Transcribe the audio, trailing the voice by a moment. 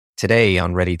today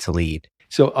on Ready to Lead.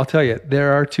 So I'll tell you,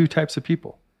 there are two types of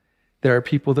people. There are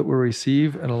people that will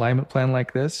receive an alignment plan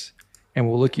like this and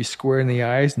will look you square in the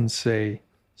eyes and say,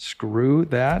 screw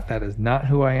that. That is not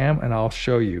who I am. And I'll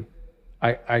show you.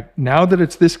 I now that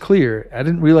it's this clear, I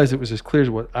didn't realize it was as clear as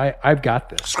what I've got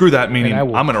this. Screw that meaning I'm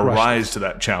going to rise it. to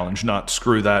that challenge, not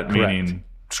screw that Correct. Meaning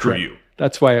screw Correct. you.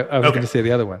 That's why I was going to say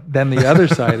the other one. Then the other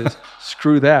side is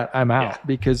screw that. I'm out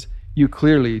because you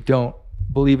clearly don't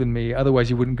believe in me. Otherwise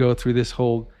you wouldn't go through this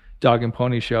whole dog and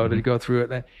pony show to go through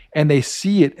it. And they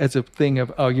see it as a thing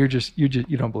of, oh, you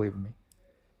don't believe in me.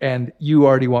 And you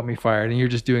already want me fired. And you're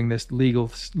just doing this legal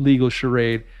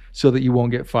charade so that you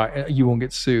won't get fired, you won't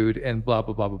get sued and blah,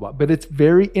 blah, blah, blah, blah. But it's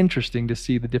very interesting to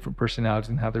see the different personalities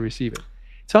and how they receive it.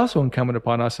 It's also incumbent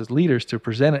upon us as leaders to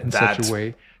present it in such a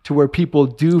way to where people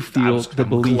do feel the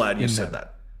belief. I'm glad you said them,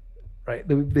 that. Right?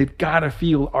 They've got to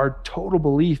feel our total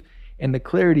belief and the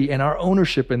clarity and our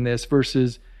ownership in this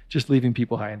versus just leaving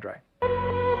people high and dry.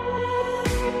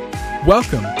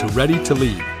 Welcome to Ready to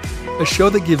Lead, a show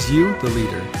that gives you, the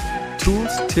leader,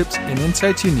 tools, tips, and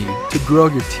insights you need to grow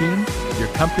your team, your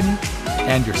company,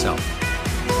 and yourself.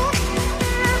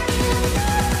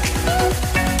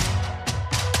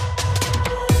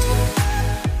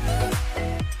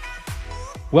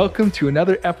 Welcome to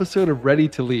another episode of Ready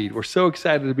to Lead. We're so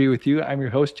excited to be with you. I'm your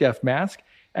host, Jeff Mask,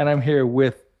 and I'm here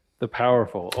with the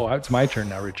powerful. Oh, it's my turn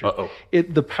now, Richard.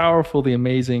 The powerful, the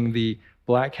amazing, the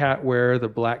black hat wearer, the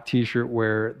black t-shirt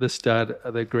wearer, the stud,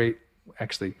 the great.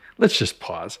 Actually, let's just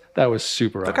pause. That was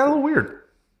super awkward. That got a little weird.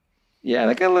 Yeah,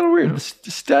 that got a little weird. The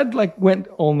stud went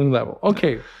whole new level.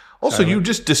 Okay. Also, you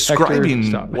just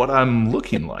describing what I'm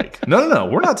looking like. No,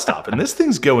 we're not stopping. This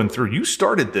thing's going through. You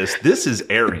started this. This is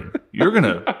airing. You're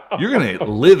gonna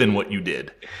live in what you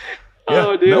did. Yeah,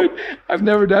 oh, dude, nope. I've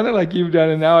never done it like you've done,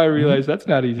 and now I realize that's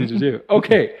not easy to do.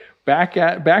 Okay, back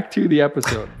to the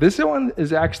episode. This one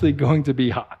is actually going to be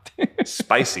hot,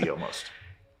 spicy almost.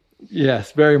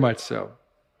 Yes, very much so.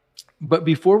 But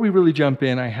before we really jump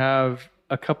in, I have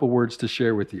a couple words to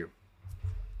share with you.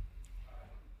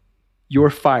 You're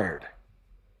fired.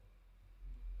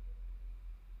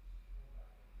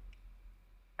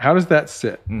 How does that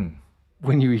sit?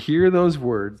 When you hear those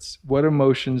words, what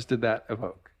emotions did that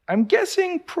evoke? I'm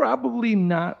guessing probably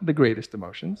not the greatest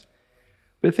emotions,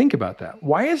 but think about that.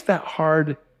 Why is that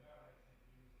hard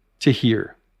to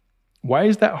hear? Why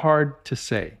is that hard to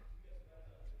say?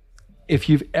 If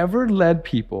you've ever led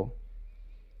people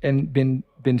and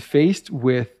been faced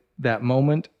with that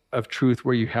moment of truth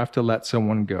where you have to let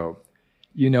someone go,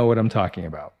 you know what I'm talking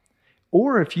about.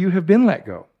 Or if you have been let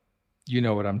go, you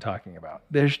know what I'm talking about.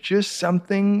 There's just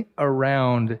something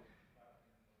around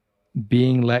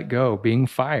being let go, being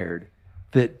fired,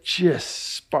 that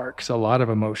just sparks a lot of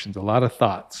emotions, a lot of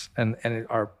thoughts. And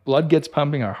our blood gets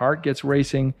pumping, our heart gets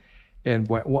racing. And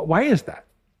why is that?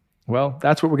 Well,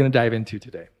 that's what we're going to dive into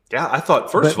today. Yeah, I thought,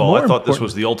 first of all, this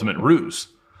was the ultimate ruse.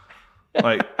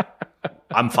 Like,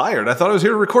 I'm fired. I thought I was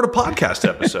here to record a podcast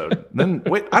episode. Then,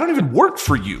 wait, I don't even work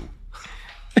for you.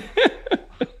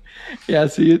 Yeah,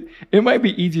 see, it might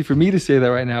be easy for me to say that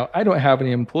right now. I don't have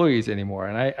any employees anymore,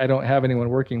 and I don't have anyone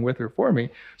working with or for me.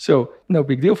 So no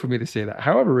big deal for me to say that.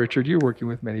 However, Richard, you're working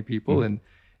with many people, and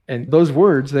those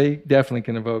words, they definitely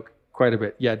can evoke quite a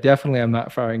bit. Yeah, definitely I'm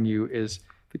not firing you as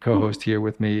the co-host here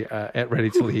with me at Ready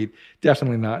to Lead.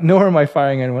 Definitely not. Nor am I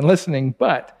firing anyone listening,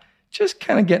 but just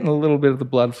kind of getting a little bit of the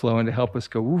blood flowing to help us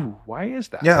go, ooh, why is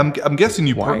that? Yeah, I'm guessing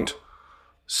you perked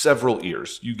several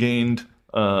ears. You gained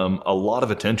a lot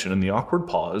of attention, and the awkward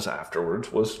pause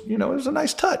afterwards was, it was a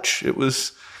nice touch. It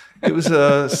was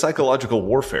a psychological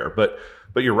warfare, but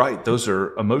you're right. Those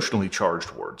are emotionally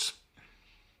charged words.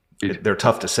 They're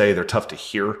tough to say. They're tough to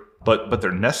hear, but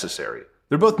they're necessary.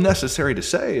 They're both necessary to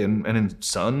say, and in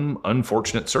some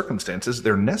unfortunate circumstances,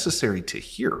 they're necessary to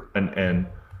hear. And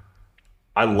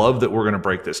I love that we're going to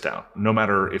break this down. No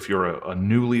matter if you're a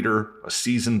new leader, a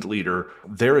seasoned leader,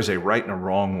 there is a right and a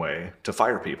wrong way to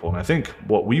fire people. And I think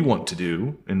what we want to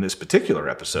do in this particular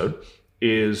episode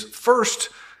is first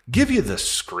give you the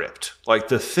script, like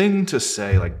the thing to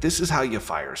say, like, this is how you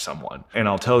fire someone. And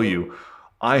I'll tell you,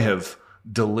 I have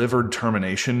delivered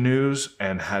termination news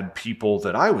and had people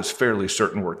that I was fairly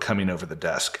certain were coming over the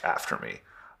desk after me.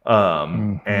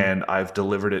 And I've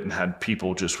delivered it and had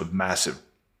people just with massive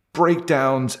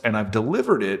breakdowns, and I've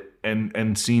delivered it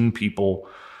and seen people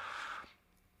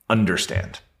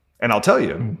understand. And I'll tell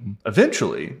you,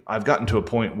 eventually I've gotten to a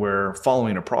point where,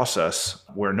 following a process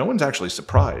where no one's actually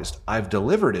surprised, I've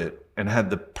delivered it and had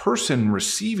the person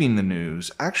receiving the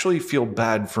news actually feel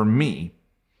bad for me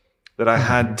that I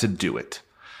had to do it.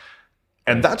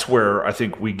 And that's where I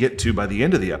think we get to by the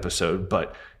end of the episode.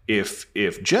 But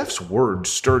if Jeff's words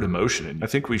stirred emotion, and I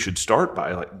think we should start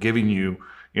by like giving you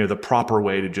the proper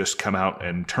way to just come out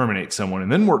and terminate someone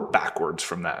and then work backwards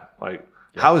from that. Like,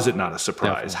 how is it not a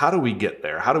surprise? Definitely. How do we get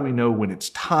there? How do we know when it's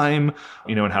time,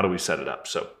 and how do we set it up?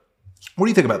 So what do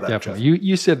you think about that, Definitely. Jeff?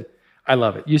 You said, I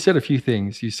love it. You said a few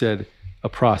things. You said a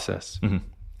process,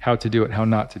 how to do it, how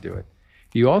not to do it.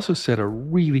 You also said a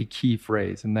really key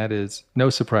phrase, and that is no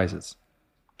surprises.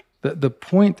 The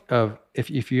point of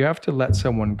if you have to let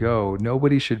someone go,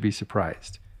 nobody should be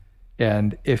surprised.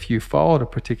 And if you followed a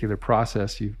particular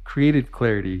process, you've created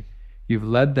clarity, you've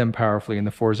led them powerfully in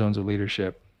the 4 zones of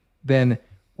leadership, then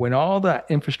when all that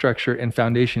infrastructure and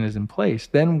foundation is in place,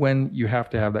 then when you have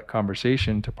to have that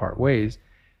conversation to part ways,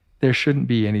 there shouldn't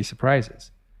be any surprises.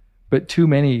 But too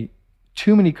many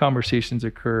conversations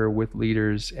occur with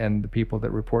leaders and the people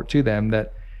that report to them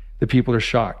that the people are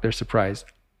shocked, they're surprised,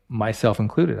 myself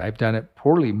included. I've done it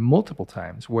poorly multiple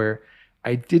times where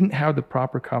I didn't have the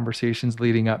proper conversations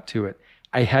leading up to it.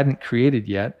 I hadn't created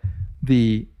yet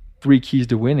the 3 keys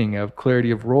to winning of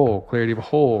clarity of role, clarity of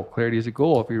whole, clarity as a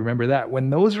goal. If you remember that, when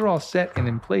those are all set and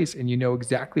in place and you know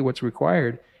exactly what's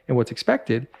required and what's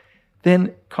expected,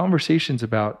 then conversations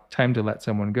about time to let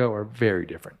someone go are very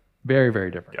different. Very,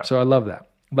 very different. Yeah. So I love that.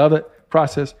 Love it.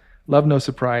 Process. Love no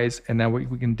surprise. And now we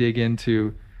can dig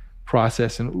into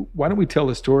process. And why don't we tell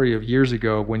the story of years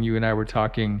ago when you and I were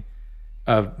talking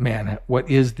of, man, what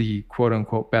is the quote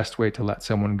unquote best way to let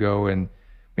someone go? And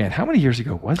man, how many years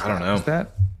ago was that? I don't know. Was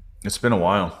that? It's been a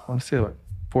while. I want to say like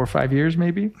 4 or 5 years,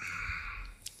 maybe.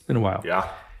 It's been a while. Yeah.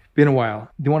 Been a while.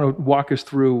 Do you want to walk us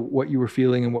through what you were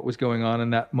feeling and what was going on in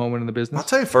that moment in the business? I'll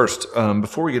tell you first,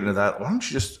 before we get into that, why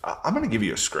don't you I'm going to give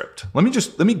you a script. Let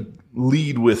me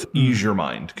lead with ease your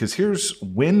mind. Because here's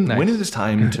when it is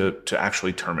time to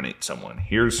actually terminate someone.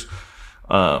 Here's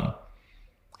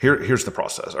the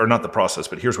process, or not the process,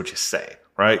 but here's what you say,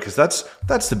 right? Because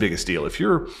that's the biggest deal.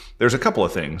 There's a couple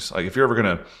of things, like if you're ever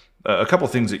going to, a couple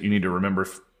of things that you need to remember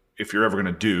if you're ever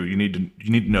going to do, you need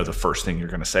to know the first thing you're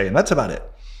going to say, and that's about it.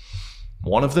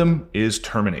 One of them is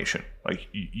termination. Like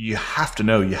you have to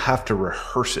know, you have to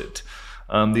rehearse it.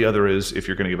 The other is if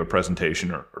you're going to give a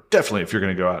presentation, or definitely if you're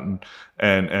going to go out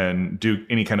and do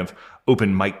any kind of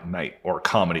open mic night or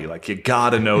comedy, like you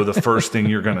got to know the first thing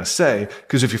you're going to say,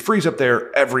 because if you freeze up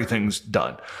there, everything's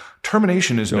done.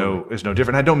 Termination is no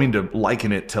different. I don't mean to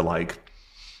liken it to like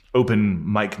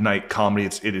open mic night comedy.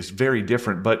 It is very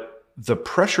different, but the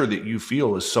pressure that you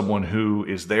feel as someone who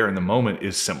is there in the moment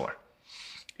is similar.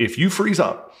 If you freeze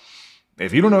up,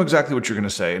 if you don't know exactly what you're going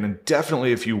to say, and then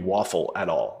definitely if you waffle at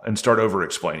all and start over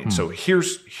explaining. So here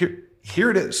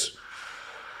it is.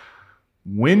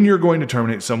 When you're going to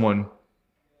terminate someone,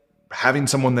 having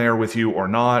someone there with you or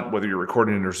not, whether you're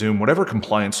recording it or Zoom, whatever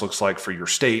compliance looks like for your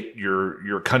state,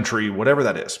 your country, whatever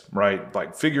that is, right?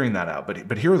 Like figuring that out.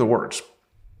 But here are the words.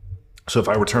 So if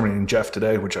I were terminating Jeff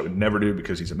today, which I would never do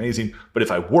because he's amazing, but if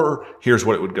I were, here's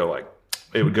what it would go like.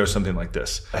 It would go something like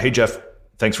this. Hey, Jeff,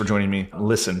 thanks for joining me.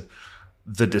 Listen,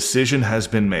 the decision has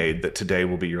been made that today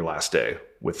will be your last day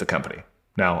with the company.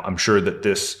 Now, I'm sure that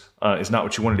this is not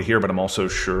what you wanted to hear, but I'm also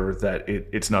sure that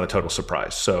it's not a total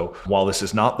surprise. So while this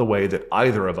is not the way that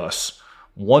either of us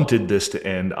wanted this to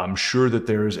end, I'm sure that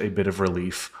there is a bit of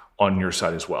relief on your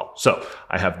side as well. So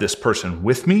I have this person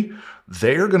with me.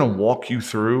 They're going to walk you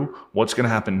through what's going to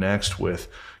happen next with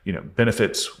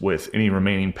benefits, with any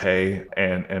remaining pay,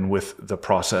 and with the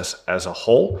process as a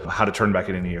whole, how to turn back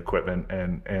in any equipment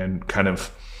and kind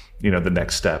of, the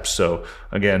next steps. So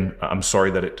again, I'm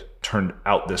sorry that it turned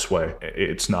out this way.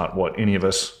 It's not what any of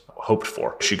us hoped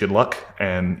for. Wish you good luck,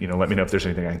 and let me know if there's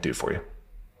anything I can do for you.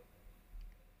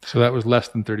 So that was less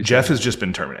than 30 Jeff seconds. has just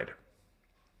been terminated.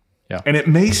 Yeah. And it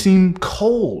may seem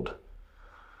cold,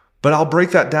 but I'll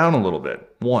break that down a little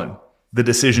bit. 1, the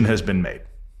decision has been made.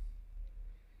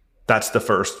 That's the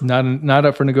first. Not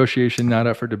up for negotiation, not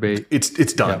up for debate. It's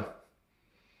done. Yeah.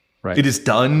 Right. It is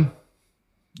done.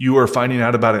 You are finding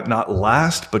out about it not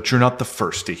last, but you're not the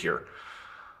first to hear.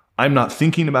 I'm not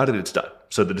thinking about it. It's done.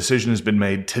 So the decision has been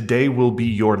made. Today will be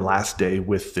your last day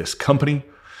with this company.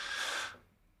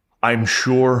 I'm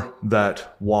sure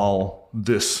that while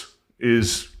this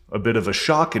is a bit of a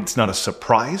shock, it's not a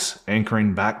surprise,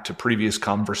 anchoring back to previous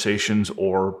conversations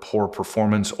or poor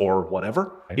performance or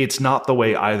whatever. It's not the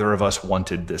way either of us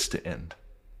wanted this to end.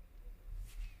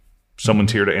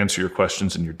 Someone's here to answer your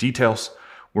questions and your details.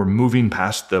 We're moving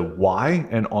past the why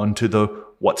and on to the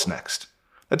what's next.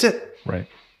 That's it. Right.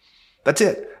 That's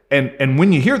it. And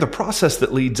when you hear the process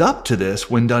that leads up to this,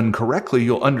 when done correctly,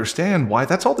 you'll understand why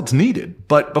that's all that's needed.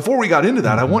 But before we got into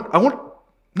that, I want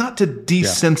not to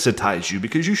desensitize you,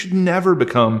 because you should never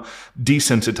become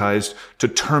desensitized to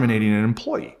terminating an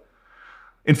employee.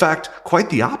 In fact, quite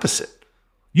the opposite.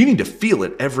 You need to feel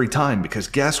it every time, because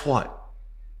guess what?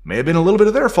 May have been a little bit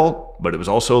of their fault, but it was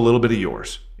also a little bit of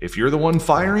yours. If you're the one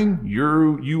firing,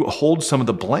 you hold some of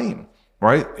the blame,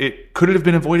 right? Could it have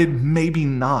been avoided? Maybe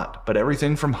not. But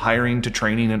everything from hiring to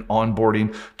training and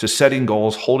onboarding to setting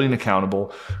goals, holding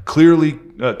accountable, clearly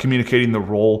communicating the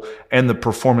role and the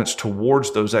performance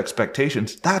towards those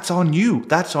expectations, that's on you.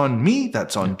 That's on me.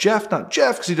 That's on Jeff. Not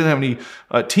Jeff because he didn't have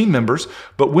any team members.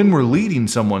 But when we're leading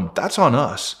someone, that's on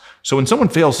us. So when someone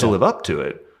fails to live up to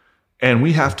it, and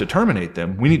we have to terminate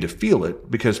them, we need to feel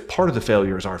it, because part of the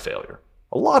failure is our failure.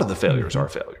 A lot of the failure is our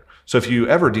failure. So if you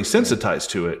ever desensitize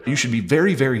to it, you should be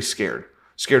very, very scared.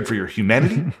 Scared for your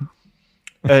humanity,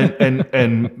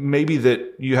 and maybe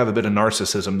that you have a bit of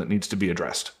narcissism that needs to be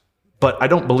addressed. But I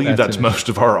don't believe that's most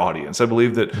of our audience. I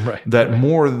believe that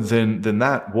more than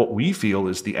that, what we feel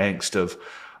is the angst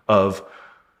of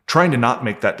trying to not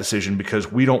make that decision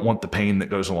because we don't want the pain that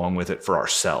goes along with it for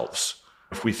ourselves.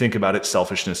 If we think about it,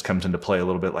 selfishness comes into play a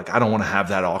little bit. Like, I don't want to have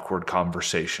that awkward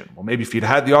conversation. Well, maybe if you'd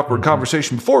had the awkward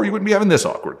conversation before, you wouldn't be having this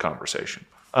awkward conversation.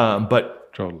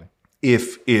 But totally,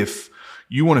 if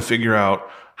you want to figure out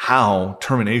how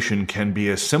termination can be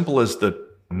as simple as the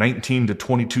 19 to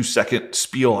 22 second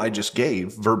spiel I just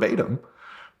gave verbatim,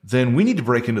 then we need to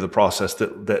break into the process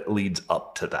that leads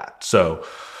up to that. So,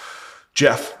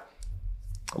 Jeff,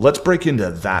 let's break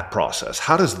into that process.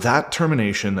 How does that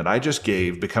termination that I just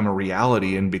gave become a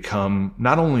reality and become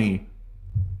not only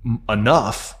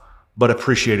enough, but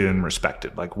appreciated and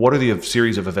respected? Like, what are the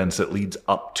series of events that leads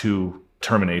up to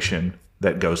termination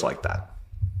that goes like that?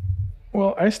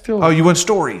 Well, Oh, you want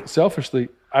story? Selfishly,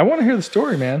 I want to hear the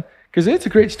story, man, because it's a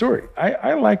great story.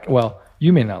 I like, well,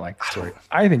 you may not like the story.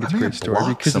 I think it's a great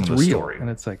story because it's real. And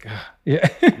it's like, yeah.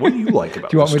 What do you like about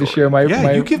it? Do you want me to share my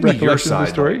you give me your side of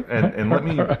the story? And let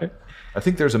me, right. I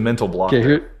think there's a mental block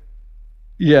there.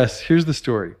 Here's the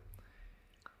story.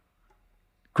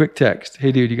 Quick text.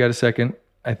 Hey, dude, you got a second?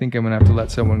 I think I'm going to have to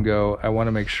let someone go. I want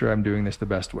to make sure I'm doing this the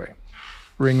best way.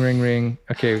 Ring, ring, ring.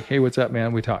 Okay. Hey, what's up,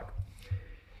 man? We talk.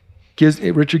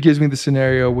 Richard gives me the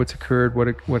scenario, what's occurred,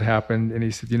 what happened. And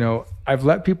he said, I've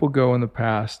let people go in the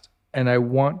past, and I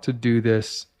want to do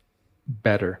this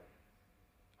better.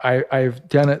 I've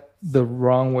done it the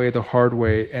wrong way, the hard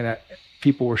way, and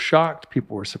people were shocked.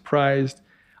 People were surprised.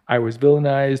 I was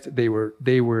villainized. They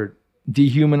were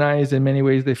dehumanized in many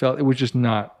ways. They felt it was just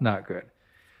not good.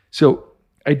 So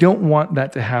I don't want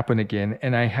that to happen again.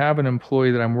 And I have an employee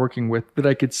that I'm working with that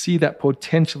I could see that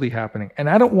potentially happening.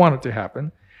 And I don't want it to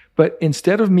happen. But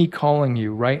instead of me calling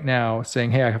you right now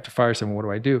saying, hey, I have to fire someone, what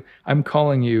do I do? I'm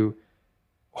calling you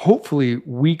hopefully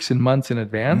weeks and months in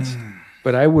advance,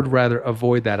 but I would rather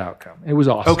avoid that outcome. It was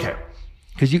awesome. Okay.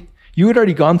 Because you had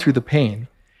already gone through the pain.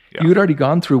 Yeah. You had already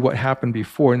gone through what happened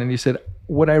before. And then you said,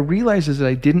 what I realized is that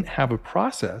I didn't have a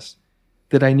process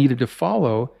that I needed to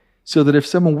follow so that if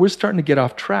someone was starting to get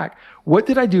off track, what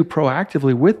did I do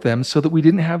proactively with them so that we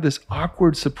didn't have this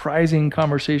awkward, surprising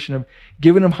conversation of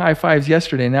giving them high fives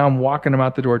yesterday, now I'm walking them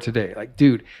out the door today. Like,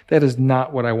 dude, that is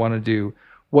not what I want to do.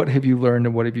 What have you learned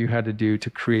and what have you had to do to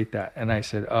create that? And I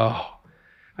said, oh,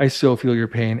 I so feel your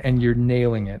pain, and you're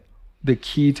nailing it. The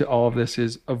key to all of this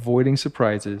is avoiding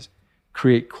surprises,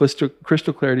 create crystal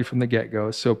clarity from the get-go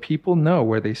so people know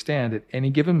where they stand at any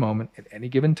given moment, at any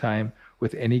given time,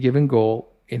 with any given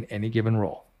goal, in any given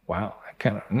role. Wow, that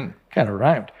kind of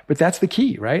rhymed. But that's the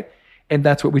key, right? And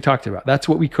that's what we talked about. That's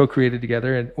what we co-created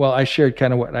together. And well, I shared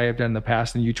kind of what I have done in the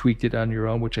past, and you tweaked it on your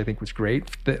own, which I think was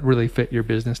great, that really fit your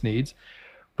business needs.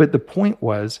 But the point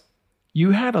was,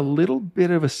 you had a little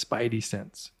bit of a spidey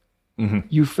sense. Mm-hmm.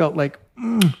 You felt like,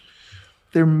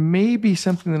 there may be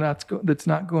something that's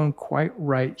not going quite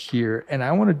right here. And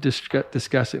I want to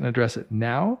discuss it and address it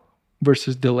now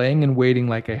versus delaying and waiting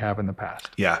like I have in the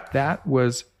past. Yeah. That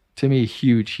was, to me,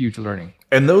 huge learning.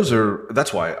 And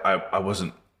that's why I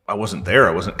wasn't there.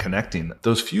 I wasn't connecting.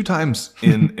 Those few times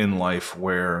in life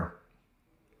where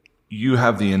you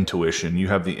have the intuition, you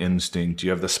have the instinct, you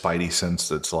have the spidey sense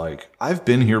that's like, I've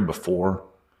been here before,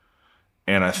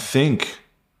 and I think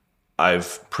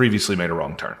I've previously made a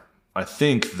wrong turn. I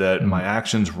think that my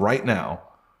actions right now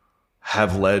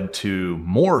have led to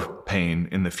more pain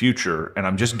in the future, and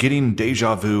I'm just getting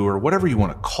deja vu or whatever you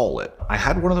want to call it. I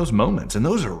had one of those moments, and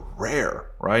those are rare,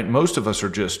 right? Most of us are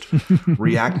just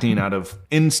reacting out of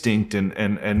instinct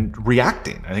and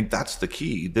reacting. I think that's the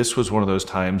key. This was one of those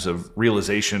times of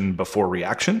realization before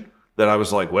reaction that I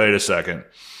was like, wait a second,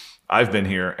 I've been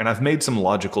here, and I've made some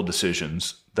logical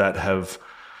decisions that have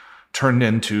turned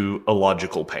into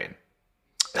illogical pain.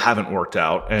 haven't worked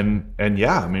out. And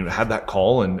yeah, I mean, I had that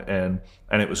call and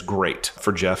it was great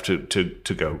for Jeff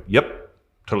to go, yep,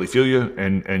 totally feel you.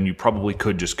 And you probably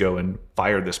could just go and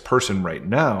fire this person right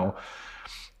now.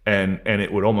 And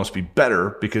it would almost be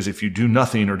better, because if you do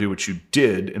nothing or do what you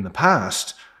did in the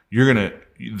past,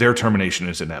 their termination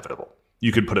is inevitable.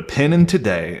 You could put a pin in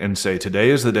today and say, today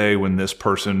is the day when this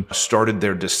person started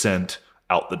their descent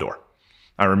out the door.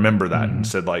 I remember that and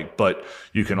said, like, but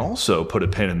you can also put a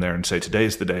pin in there and say,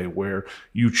 today's the day where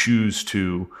you choose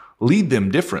to lead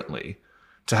them differently,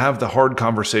 to have the hard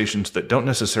conversations that don't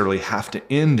necessarily have to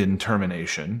end in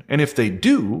termination. And if they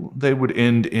do, they would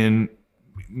end in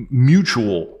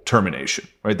mutual termination,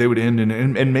 right? They would end in,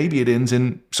 and maybe it ends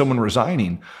in someone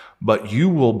resigning, but you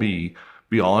will be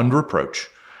beyond reproach.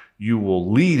 You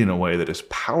will lead in a way that is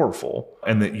powerful,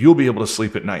 and that you'll be able to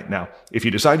sleep at night. Now, if you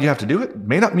decide you have to do it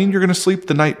may not mean you're going to sleep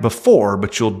the night before,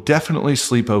 but you'll definitely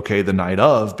sleep okay the night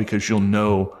of, because you'll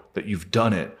know that you've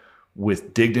done it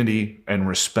with dignity and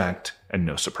respect and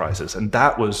no surprises. And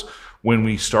that was when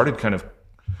we started kind of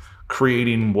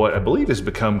creating what I believe has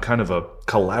become kind of a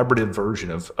collaborative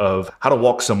version of how to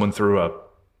walk someone through a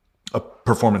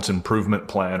performance improvement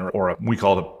plan, or we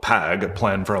call it a PAG, a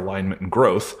plan for alignment and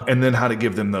growth, and then how to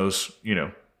give them those,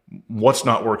 what's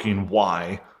not working,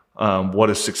 why, what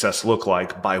does success look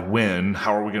like, by when,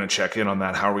 how are we going to check in on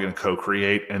that, how are we going to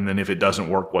co-create, and then if it doesn't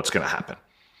work, what's going to happen.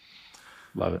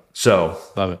 Love it. So,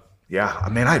 love it. Yeah, I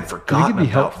mean, I'd forgotten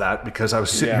about that, because I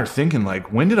was sitting here thinking,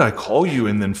 like, when did I call you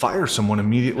and then fire someone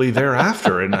immediately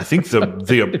thereafter? And I think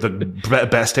the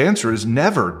best answer is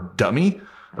never, dummy.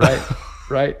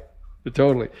 Right.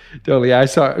 Totally. Yeah,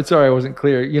 sorry, I wasn't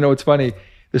clear. It's funny.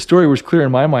 The story was clear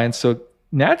in my mind, so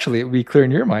naturally it would be clear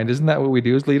in your mind. Isn't that what we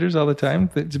do as leaders all the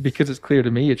time? Because it's clear to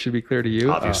me, it should be clear to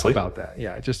you. Obviously. About that.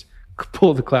 Yeah, just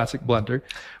pull the classic blunder.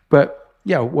 But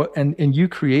yeah, and you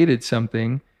created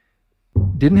something,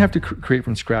 didn't have to create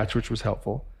from scratch, which was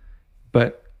helpful.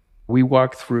 But we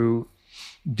walked through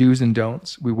do's and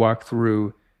don'ts. We walked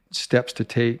through steps to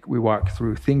take. We walked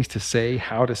through things to say,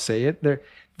 how to say it.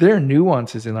 There are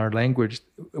nuances in our language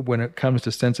when it comes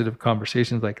to sensitive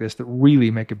conversations like this that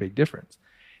really make a big difference.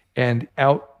 And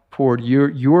outpoured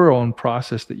your own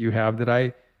process that you have that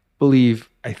I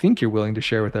think you're willing to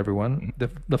share with everyone.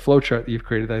 The flowchart that you've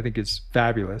created, I think, is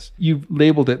fabulous. You've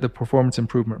labeled it the performance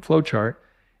improvement flowchart,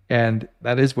 and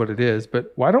that is what it is.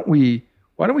 But why don't we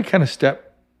kind of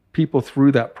step people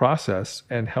through that process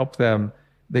and help them?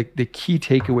 The key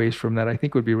takeaways from that, I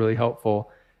think, would be really helpful.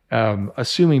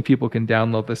 Assuming people can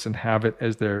download this and have it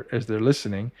as they're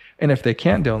listening. And if they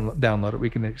can't download it, we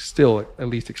can still at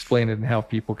least explain it and help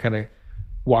people kind of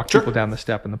walk people down the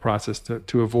step in the process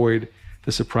to avoid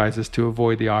the surprises, to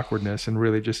avoid the awkwardness, and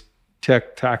really just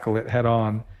tackle it head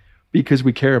on, because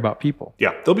we care about people.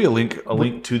 Yeah, there'll be a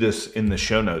link to this in the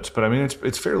show notes, but I mean,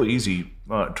 it's fairly easy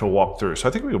to walk through. So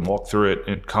I think we can walk through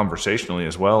it conversationally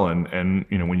as well. And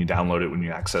when you download it, when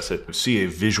you access it, see a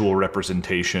visual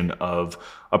representation of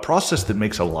a process that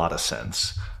makes a lot of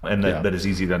sense, and that is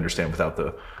easy to understand without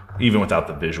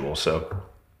the visual. So,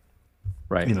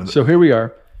 right. So here we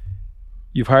are.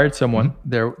 You've hired someone.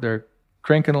 They're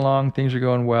cranking along. Things are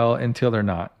going well until they're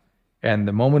not. And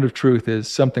the moment of truth is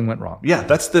something went wrong. Yeah,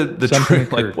 that's the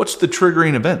like, what's the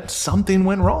triggering event? Something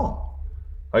went wrong.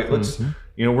 Like,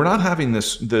 we're not having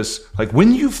this like,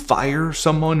 when you fire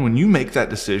someone, when you make that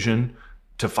decision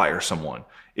to fire someone,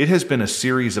 it has been a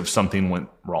series of something went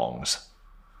wrongs.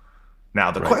 Now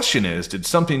the question is, did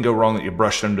something go wrong that you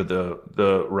brushed under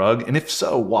the rug? And if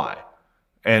so, why?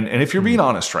 And if you're being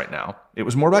honest right now, it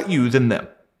was more about you than them.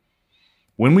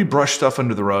 When we brush stuff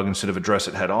under the rug instead of address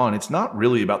it head on, it's not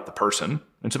really about the person.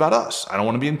 It's about us. I don't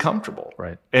want to be uncomfortable.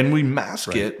 Right. And we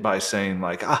mask it by saying,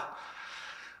 like, I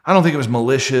don't think it was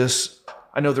malicious.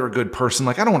 I know they're a good person.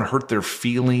 Like, I don't want to hurt their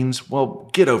feelings.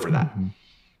 Well, get over that.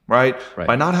 Right?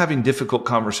 By not having difficult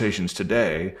conversations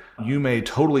today, you may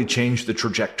totally change the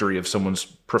trajectory of someone's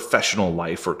professional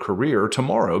life or career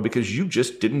tomorrow because you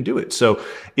just didn't do it. So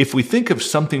if we think of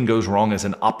something goes wrong as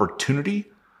an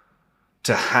opportunity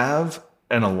to have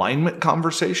an alignment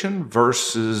conversation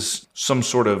versus some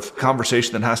sort of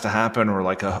conversation that has to happen, or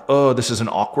like this is an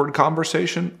awkward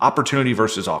conversation, opportunity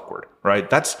versus awkward, right?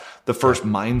 That's the first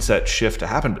mindset shift to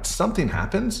happen. But something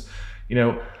happens,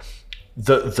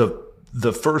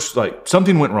 the first, like,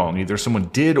 something went wrong. Either someone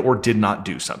did or did not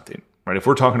do something, right? If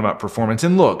we're talking about performance,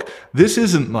 and look, this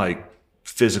isn't like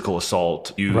physical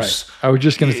assault use. Right. I was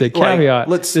just going to say, caveat,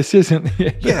 this isn't.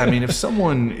 Yeah, I mean, if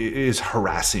someone is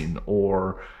harassing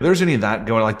or there's any of that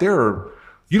going, like,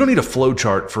 you don't need a flow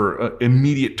chart for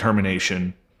immediate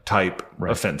termination type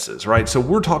offenses, right? So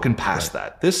we're talking past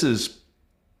that. This is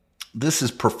this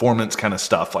is performance kind of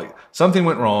stuff. Like something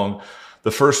went wrong.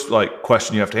 The first like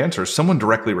question you have to answer is someone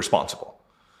directly responsible.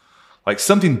 Like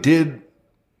something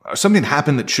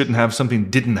happened that shouldn't have, something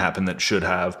didn't happen that should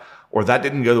have, or that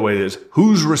didn't go the way it is.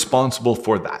 Who's responsible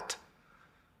for that?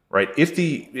 Right? If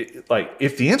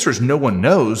the answer is no one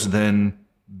knows, then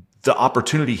the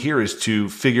opportunity here is to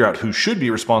figure out who should be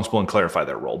responsible and clarify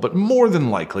their role. But more than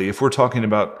likely, if we're talking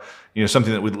about,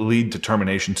 something that would lead to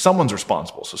termination, someone's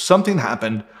responsible. So something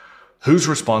happened. Who's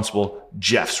responsible?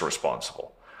 Jeff's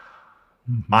responsible.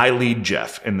 Mm-hmm. I lead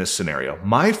Jeff in this scenario.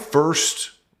 My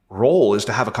first role is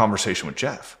to have a conversation with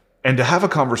Jeff. And to have a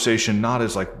conversation not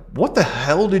as like, what the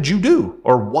hell did you do?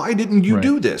 Or why didn't you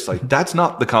do this? Like, that's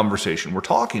not the conversation we're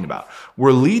talking about.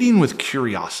 We're leading with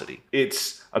curiosity.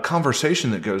 It's a conversation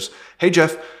that goes, hey,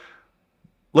 Jeff,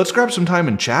 let's grab some time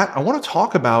and chat. I want to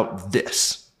talk about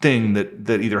this thing that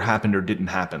either happened or didn't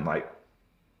happen. Like,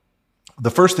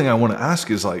 the first thing I want to ask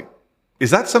is like,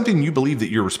 is that something you believe that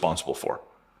you're responsible for?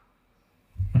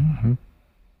 Mm-hmm.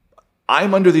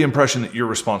 I'm under the impression that you're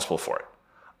responsible for it.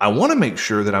 I want to make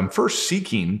sure that I'm first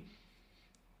seeking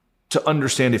to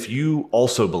understand if you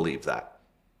also believe that.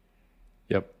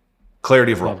 Yep.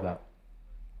 Clarity of role. Love that.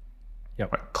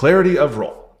 Yep. Right. Clarity of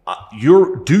role.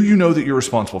 Do you know that you're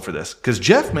responsible for this? Because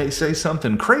Jeff may say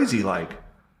something crazy like,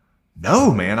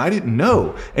 no, man, I didn't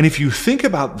know. And if you think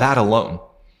about that alone,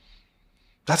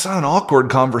 that's not an awkward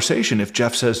conversation if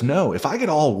Jeff says no. If I get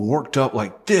all worked up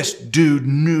like this dude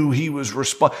knew he was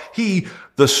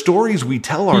the stories we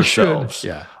tell ourselves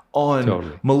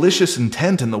on malicious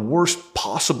intent and the worst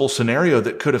possible scenario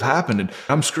that could have happened. And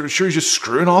I'm sure he's just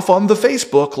screwing off on the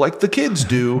Facebook like the kids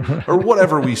do or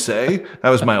whatever we say. That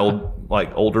was my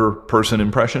older person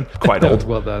impression. Quite old.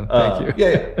 Well done. Thank you.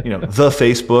 Yeah. The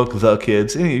Facebook, the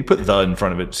kids. And you put the in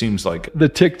front of it. Seems like the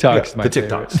TikToks. The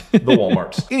TikToks, the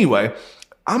Walmarts. Anyway,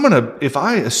 if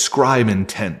I ascribe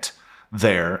intent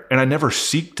there and I never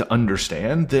seek to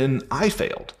understand, then I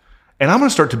failed. And I'm going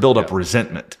to start to build up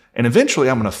resentment. And eventually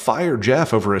I'm going to fire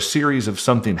Jeff over a series of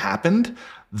something happened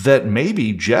that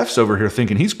maybe Jeff's over here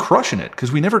thinking he's crushing it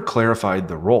because we never clarified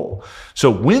the role.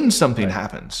 So when something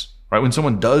happens, right, when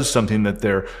someone does something that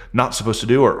they're not supposed to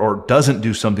do or doesn't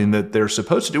do something that they're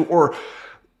supposed to do, or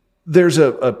there's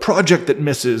a project that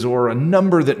misses or a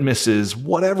number that misses,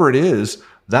 whatever it is,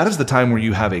 that is the time where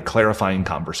you have a clarifying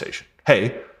conversation.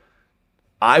 Hey,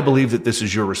 I believe that this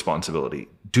is your responsibility.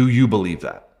 Do you believe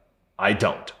that? I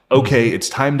don't. Okay, it's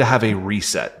time to have a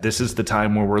reset. This is the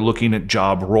time where we're looking at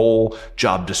job role,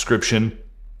 job description.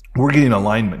 We're getting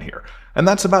alignment here. And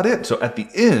that's about it. So at the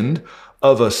end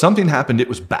of something happened, it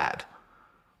was bad.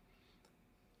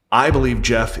 I believe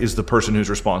Jeff is the person who's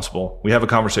responsible. We have a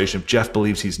conversation. If Jeff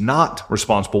believes he's not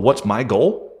responsible, what's my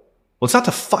goal? Well, it's not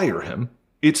to fire him.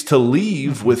 It's to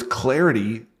leave with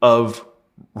clarity of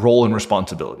role and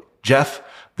responsibility. Jeff,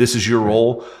 this is your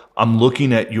role. I'm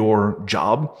looking at your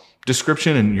job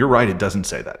description, and you're right, it doesn't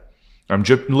say that. I'm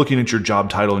just looking at your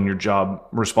job title and your job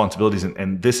responsibilities,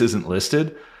 and this isn't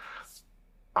listed.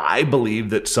 I believe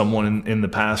that someone in the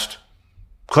past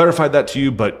clarified that to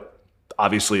you, but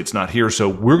obviously it's not here. So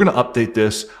we're going to update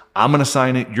this. I'm going to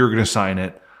sign it. You're going to sign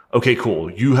it. Okay,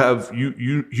 cool.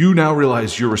 You now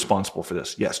realize you're responsible for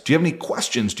this. Yes. Do you have any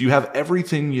questions? Do you have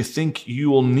everything you think you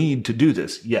will need to do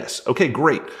this? Yes. Okay,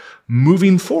 great.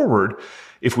 Moving forward,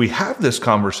 if we have this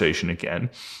conversation again,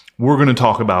 we're going to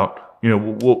talk about,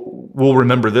 we'll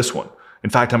remember this one. In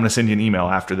fact, I'm going to send you an email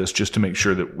after this just to make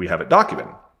sure that we have it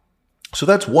documented. So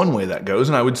that's one way that goes.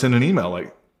 And I would send an email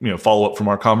like, follow up from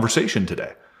our conversation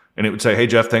today. And it would say, hey,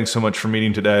 Jeff, thanks so much for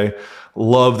meeting today.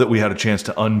 Love that we had a chance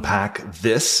to unpack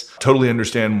this. Totally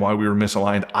understand why we were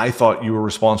misaligned. I thought you were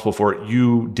responsible for it.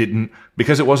 You didn't,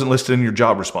 because it wasn't listed in your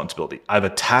job responsibility. I've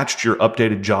attached your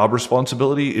updated job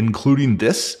responsibility, including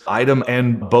this item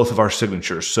and both of our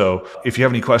signatures. So if you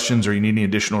have any questions or you need any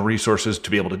additional resources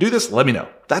to be able to do this, let me know.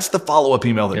 That's the follow-up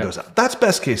email that goes out. That's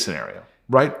best case scenario,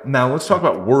 right? Now let's talk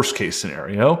about worst case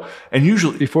scenario. And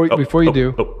usually before you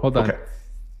do, hold on. Okay.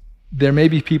 There may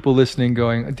be people listening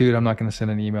going, dude, I'm not going to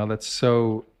send an email. That's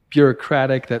so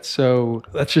bureaucratic. That's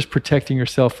just protecting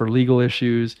yourself for legal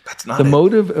issues. That's not the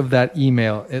motive of that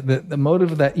email. The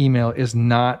motive of that email is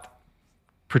not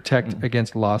protect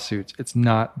against lawsuits. It's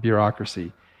not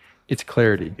bureaucracy. It's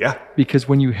clarity. Yeah. Because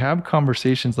when you have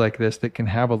conversations like this that can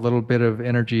have a little bit of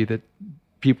energy that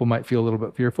people might feel a little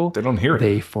bit fearful, they don't hear it.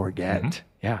 They forget. Mm-hmm.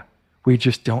 Yeah. We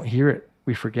just don't hear it.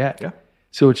 We forget. Yeah.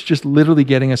 So it's just literally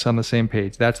getting us on the same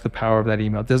page. That's the power of that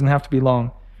email. It doesn't have to be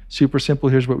long. Super simple.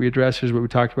 Here's what we addressed. Here's what we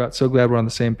talked about. So glad we're on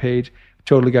the same page.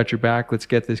 Totally got your back. Let's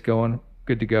get this going.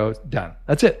 Good to go. Done.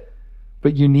 That's it.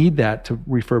 But you need that to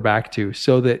refer back to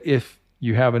so that if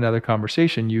you have another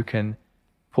conversation, you can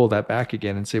pull that back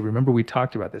again and say, remember, we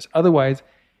talked about this. Otherwise,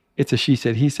 it's a she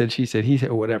said, he said, she said, he said,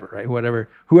 or whatever, right?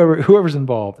 Whoever's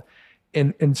involved,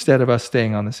 instead of us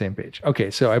staying on the same page. Okay,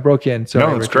 so I broke in. So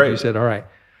no, it's great. You said, all right.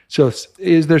 So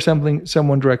is there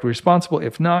someone directly responsible?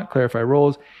 If not, clarify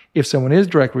roles. If someone is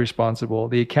directly responsible,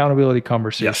 the accountability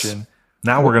conversation. Yes.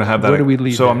 Now we're going to have that. Where do we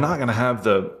leave So there? I'm not going to have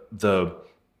the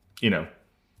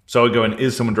so I go in,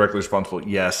 is someone directly responsible?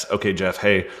 Yes. Okay, Jeff,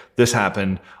 hey, this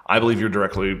happened. I believe you're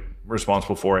directly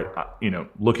responsible for it.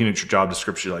 Looking at your job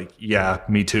description, like, yeah,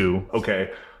 me too.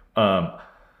 Okay. I'm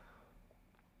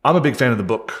a big fan of the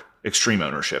book Extreme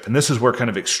Ownership. And this is where kind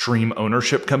of extreme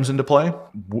ownership comes into play.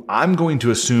 I'm going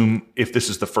to assume, if this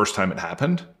is the first time it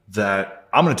happened, that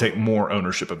I'm going to take more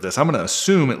ownership of this. I'm going to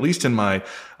assume, at least in my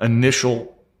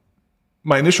initial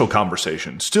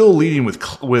conversation, still leading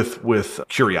with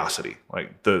curiosity.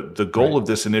 Like the goal of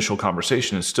this initial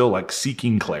conversation is still like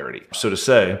seeking clarity. So to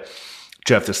say,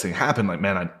 Jeff, this thing happened, like,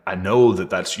 man, I know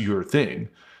that that's your thing.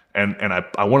 And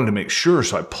I wanted to make sure.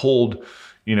 So I pulled,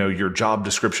 your job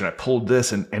description, I pulled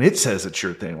this and it says it's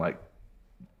your thing. Like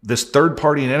this third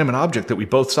party inanimate object that we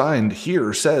both signed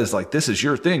here says like, this is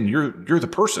your thing. You're the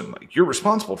person, like you're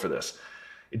responsible for this.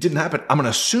 It didn't happen. I'm going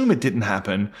to assume it didn't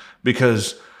happen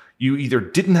because you either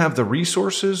didn't have the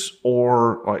resources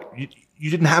or like you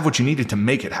didn't have what you needed to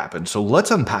make it happen. So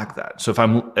let's unpack that. So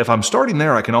if I'm starting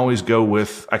there, I can always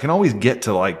get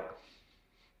to like,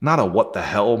 not a what the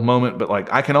hell moment, but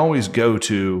like I can always go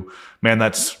to, man,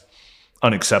 that's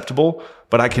unacceptable,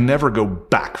 but I can never go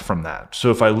back from that.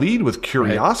 So if I lead with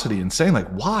curiosity and saying like,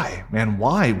 why, man,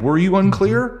 why were you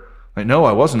unclear? Like, no,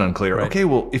 I wasn't unclear. Right. Okay.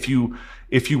 Well, if you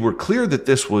were clear that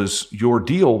this was your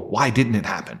deal, why didn't it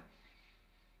happen?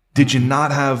 Did you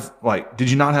not have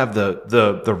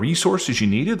the resources you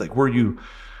needed? Like, were you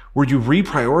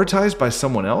reprioritized by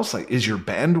someone else? Like, is your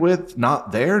bandwidth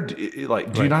not there? Do you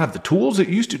not have the tools that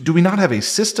you used to? Do we not have a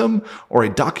system or a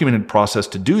documented process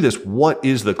to do this? What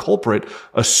is the culprit?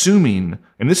 Assuming,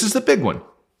 and this is the big one,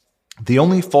 the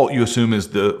only fault you assume is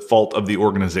the fault of the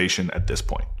organization at this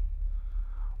point.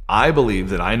 I believe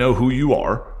that I know who you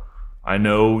are. I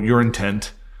know your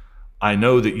intent. I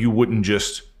know that you wouldn't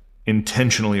just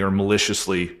intentionally or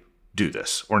maliciously do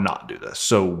this or not do this.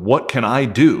 So what can I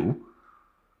do?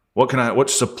 What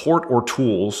support or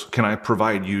tools can I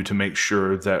provide you to make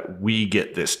sure that we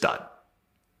get this done?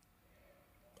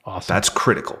 Awesome. That's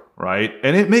critical, right?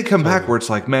 And it may come back where it's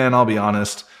like, man, I'll be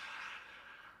honest,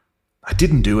 I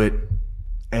didn't do it.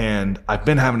 And I've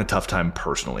been having a tough time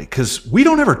personally because we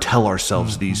don't ever tell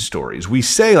ourselves these stories. We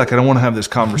say like, I don't want to have this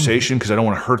conversation because I don't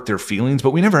want to hurt their feelings,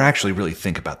 but we never actually really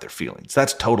think about their feelings.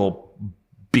 That's total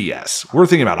BS. We're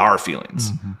thinking about our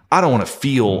feelings. I don't want to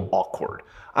feel awkward.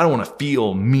 I don't want to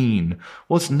feel mean.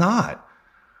 Well, it's not.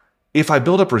 If I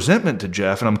build up resentment to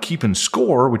Jeff and I'm keeping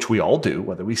score, which we all do,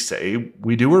 whether we say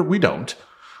we do or we don't,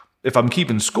 if I'm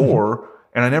keeping score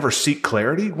and I never seek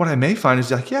clarity, what I may find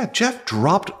is like, yeah, Jeff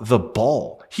dropped the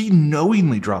ball. He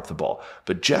knowingly dropped the ball,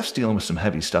 but Jeff's dealing with some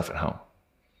heavy stuff at home.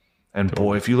 And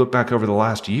boy, if you look back over the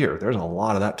last year, there's a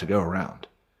lot of that to go around.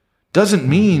 Doesn't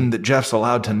mean that Jeff's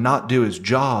allowed to not do his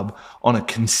job on a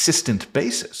consistent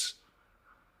basis.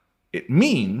 It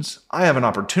means I have an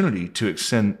opportunity to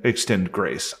extend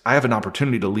grace. I have an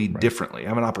opportunity to lead differently. I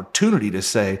have an opportunity to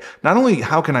say, not only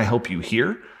how can I help you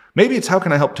here, maybe it's how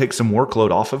can I help take some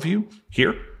workload off of you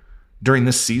here during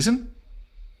this season?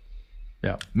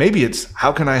 Yeah. Maybe it's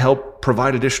how can I help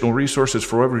provide additional resources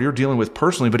for whatever you're dealing with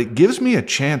personally, but it gives me a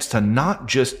chance to not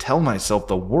just tell myself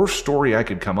the worst story I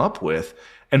could come up with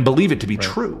and believe it to be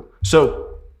true.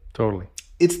 So totally.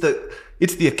 It's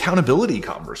the accountability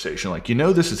conversation. Like,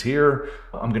 this is here.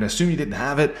 I'm going to assume you didn't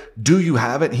have it. Do you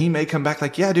have it? He may come back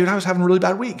like, yeah, dude, I was having a really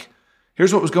bad week.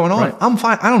 Here's what was going on. Right. I'm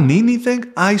fine. I don't need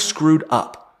anything. I screwed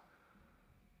up.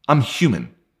 I'm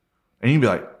human. And you'd be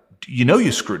like,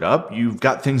 you screwed up. You've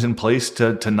got things in place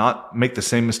to not make the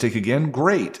same mistake again.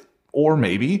 Great. Or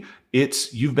maybe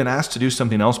it's you've been asked to do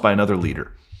something else by another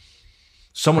leader.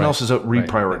 Someone else has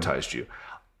reprioritized you.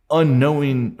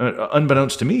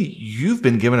 Unbeknownst to me, you've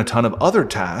been given a ton of other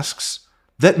tasks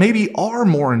that maybe are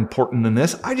more important than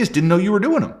this. I just didn't know you were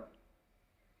doing them.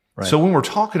 Right. So when we're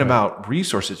talking about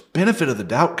resources, benefit of the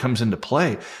doubt comes into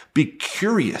play. Be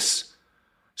curious.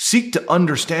 Seek to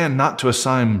understand, not to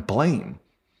assign blame.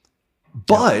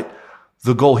 But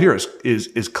the goal here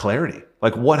is clarity.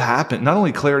 Like what happened, not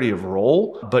only clarity of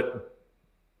role,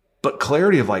 but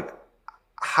clarity of like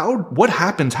what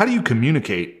happens, how do you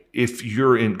communicate if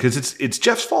you're in, because it's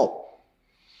Jeff's fault.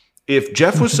 If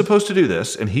Jeff was supposed to do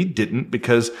this and he didn't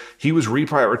because he was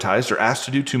reprioritized or asked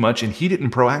to do too much and he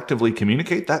didn't proactively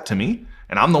communicate that to me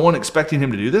and I'm the one expecting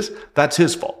him to do this, that's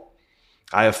his fault.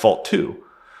 I have fault too.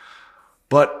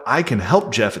 But I can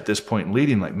help Jeff at this point in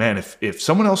leading, like, man, if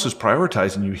someone else is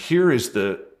prioritizing you, here is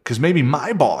because maybe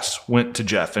my boss went to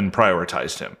Jeff and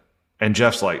prioritized him. And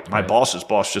Jeff's like, my boss's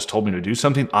boss just told me to do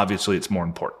something. Obviously, it's more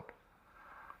important.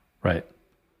 Right.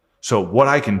 So what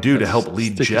I can do to help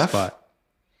lead Jeff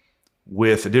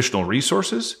with additional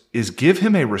resources is give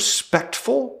him a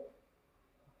respectful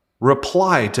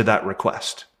reply to that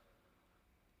request.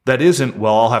 That isn't,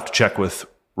 well, I'll have to check with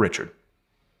Richard.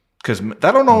 Because that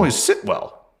don't always sit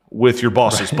well with your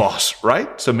boss's boss,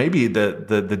 right? So maybe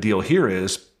the deal here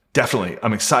is, definitely,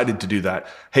 I'm excited to do that.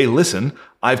 Hey, listen,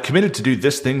 I've committed to do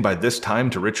this thing by this time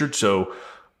to Richard, so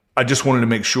I just wanted to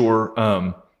make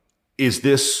sure, is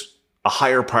this a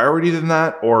higher priority than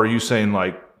that? Or are you saying,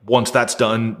 like, once that's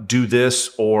done, do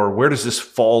this? Or where does this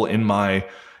fall in my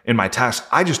task?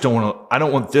 I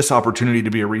don't want this opportunity to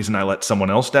be a reason I let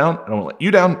someone else down. I don't want to let you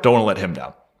down. Don't want to let him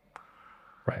down.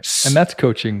 Right. And that's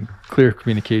coaching clear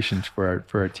communications for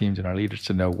our teams and our leaders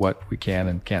to know what we can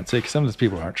and can't say, because some of those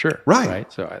people aren't sure.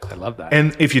 Right. So I love that.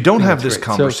 And if you don't have this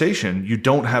conversation, you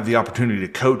don't have the opportunity to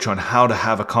coach on how to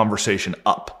have a conversation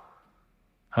up.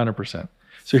 100%.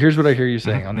 So here's what I hear you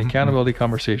saying on the accountability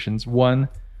conversations. 1,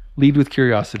 lead with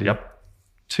curiosity. Yep.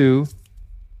 2,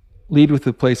 lead with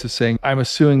the place of saying, I'm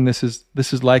assuming this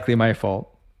is likely my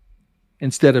fault,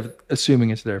 instead of assuming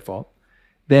it's their fault.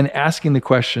 Then asking the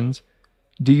questions,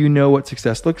 do you know what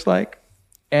success looks like?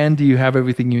 And do you have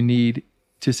everything you need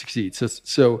to succeed?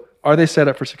 So are they set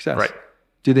up for success? Right.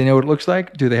 Do they know what it looks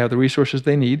like? Do they have the resources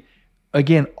they need?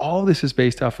 Again, all this is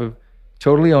based off of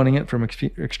totally owning it from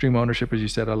extreme ownership, as you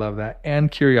said. I love that. And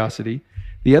curiosity.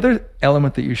 The other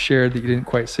element that you shared that you didn't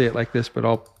quite say it like this, but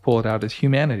I'll pull it out, is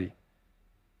humanity.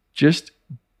 Just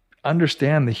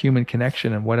understand the human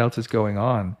connection and what else is going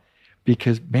on.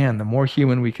 Because, man, the more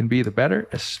human we can be, the better,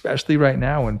 especially right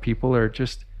now when people are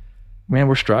just, man,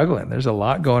 we're struggling. There's a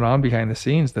lot going on behind the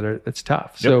scenes that's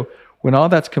tough. Yep. So when all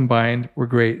that's combined, we're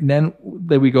great. And then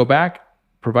we go back,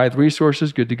 provide the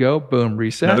resources, good to go, boom,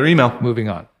 reset. Another email. Moving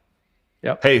on.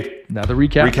 Yep. Hey, another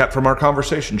recap. Recap from our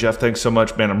conversation. Jeff, thanks so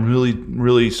much, man. I'm really,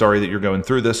 really sorry that you're going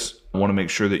through this. I want to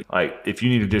make sure that if you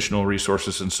need additional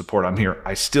resources and support, I'm here.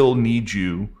 I still need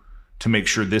you to make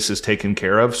sure this is taken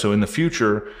care of. So in the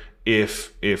future,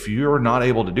 if you're not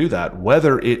able to do that,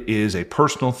 whether it is a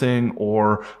personal thing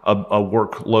or a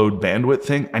workload bandwidth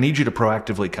thing, I need you to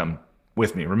proactively come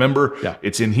with me. Remember,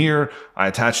 It's in here. I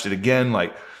attached it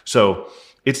again. So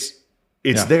it's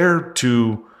there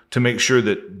to make sure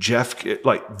that Jeff,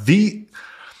 the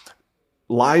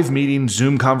live meetings,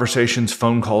 Zoom conversations,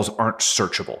 phone calls aren't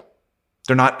searchable.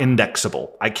 They're not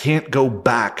indexable. I can't go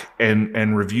back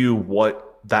and review what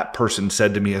that person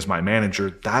said to me as my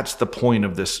manager. That's the point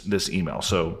of this email.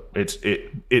 So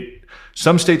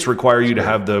some states require you to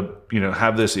have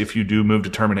have this if you do move to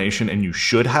termination, and you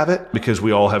should have it because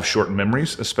we all have short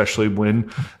memories, especially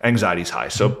when anxiety's high.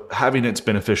 So having it's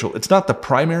beneficial. It's not the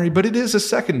primary, but it is a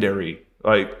secondary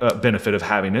benefit of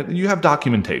having it. You have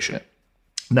documentation.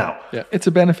 Now, it's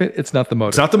a benefit. It's not the motive.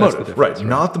 It's not the motive, right?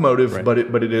 Not the motive, right.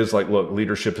 But it is look,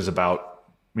 leadership is about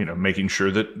making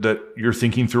sure that you're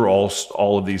thinking through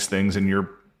all of these things and you're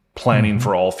planning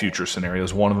for all future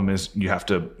scenarios. One of them is you have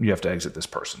to exit this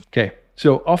person. Okay.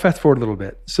 So I'll fast forward a little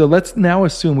bit. So let's now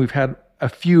assume we've had a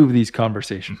few of these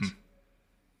conversations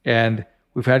and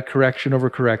we've had correction over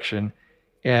correction.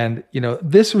 And,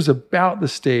 this was about the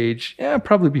stage,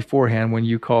 probably beforehand, when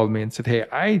you called me and said, hey,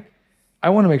 I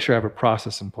want to make sure I have a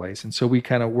process in place. And so we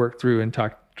kind of worked through and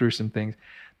talked through some things.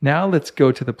 Now let's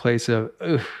go to the place of,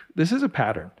 this is a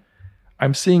pattern.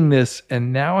 I'm seeing this,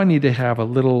 and now I need to have a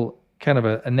little kind of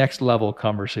a next level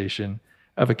conversation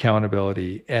of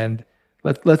accountability. And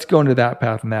let's go into that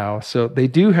path now. So they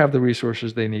do have the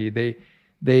resources they need.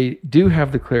 They do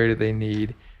have the clarity they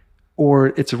need, or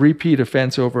it's a repeat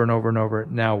offense over and over and over.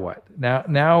 Now what?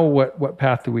 Now what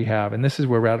path do we have? And this is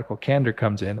where radical candor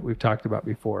comes in that we've talked about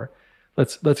before.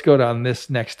 Let's go down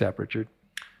this next step, Richard.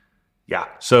 Yeah.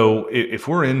 So if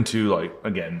we're into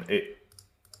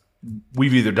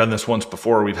we've either done this once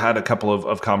before, or we've had a couple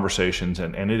of conversations,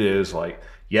 and it is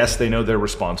yes, they know they're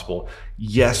responsible.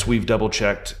 Yes, we've double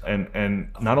checked and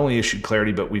not only issued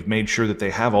clarity, but we've made sure that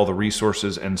they have all the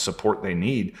resources and support they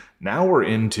need. Now we're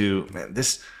into, man,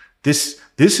 this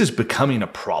is becoming a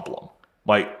problem.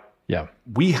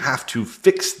 We have to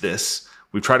fix this.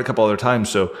 We've tried a couple other times.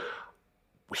 So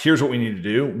here's what we need to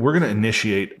do. We're going to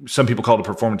initiate, some people call it a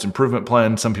performance improvement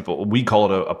plan. We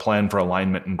call it a plan for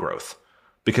alignment and growth.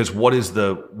 Because what is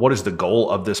the goal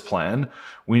of this plan?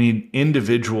 We need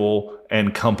individual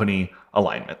and company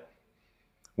alignment.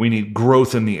 We need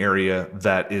growth in the area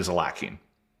that is lacking.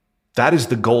 That is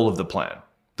the goal of the plan.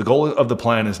 The goal of the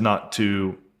plan is not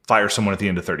to fire someone at the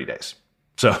end of 30 days.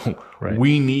 So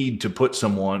we need to put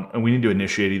someone, and we need to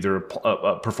initiate either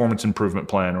a performance improvement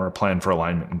plan or a plan for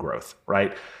alignment and growth,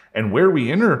 right? And where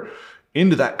we enter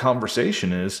into that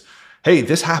conversation is, hey,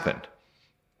 this happened.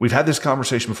 We've had this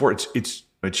conversation before.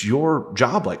 It's your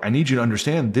job. Like, I need you to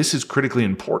understand this is critically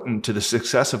important to the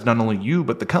success of not only you,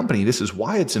 but the company. This is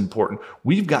why it's important.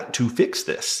 We've got to fix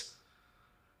this,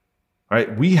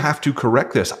 right? We have to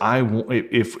correct this.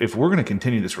 If we're going to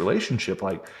continue this relationship,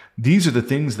 like, these are the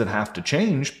things that have to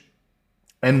change.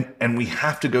 And we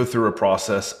have to go through a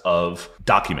process of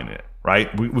documenting it,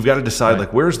 right? We've got to decide,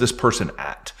 like, where's this person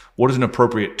at? What is an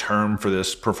appropriate term for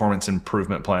this performance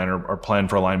improvement plan or plan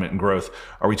for alignment and growth?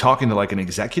 Are we talking to like an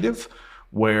executive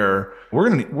where we're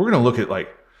going to look at like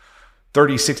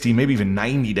 30, 60, maybe even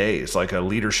 90 days, like a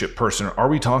leadership person? Are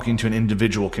we talking to an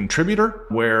individual contributor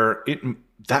where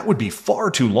that would be far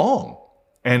too long?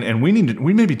 And we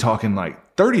may be talking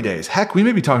like 30 days. Heck, we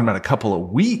may be talking about a couple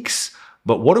of weeks,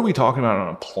 but what are we talking about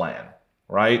on a plan,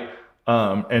 right?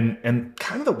 And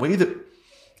kind of the way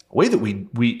that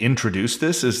we introduce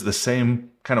this is the same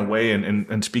kind of way.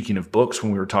 And speaking of books,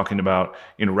 when we were talking about,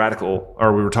 we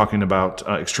were talking about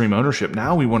extreme ownership.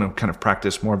 Now we want to kind of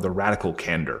practice more of the radical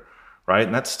candor, right?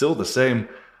 And that's still the same.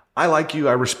 I like you.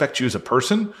 I respect you as a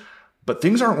person, but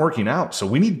things aren't working out. So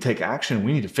we need to take action.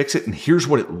 We need to fix it. And here's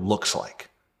what it looks like.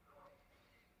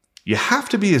 You have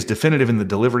to be as definitive in the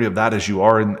delivery of that as you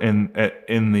are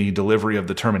in the delivery of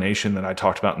the termination that I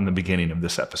talked about in the beginning of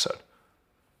this episode.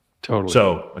 Totally.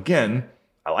 So again,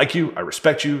 I like you. I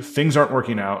respect you. Things aren't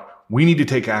working out. We need to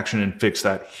take action and fix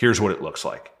that. Here's what it looks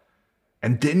like.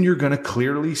 And then you're going to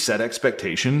clearly set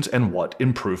expectations and what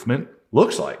improvement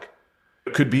looks like.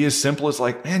 It could be as simple as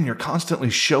like, man, you're constantly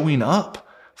showing up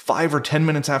 5 or 10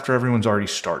 minutes after everyone's already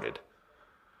started.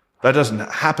 That doesn't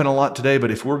happen a lot today, but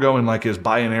if we're going like as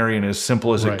binary and as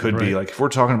simple as it could be, like if we're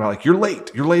talking about like you're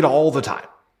late all the time.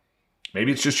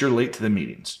 Maybe it's just you're late to the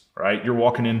meetings, right? You're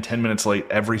walking in 10 minutes late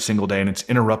every single day and it's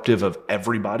interruptive of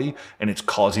everybody and it's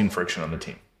causing friction on the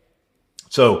team.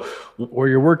 So, or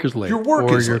your work is late.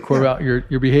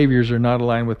 Your behaviors are not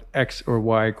aligned with X or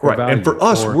Y core values. And for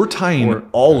us, we're tying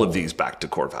all of these back to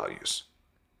core values.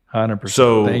 100%.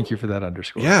 So, thank you for that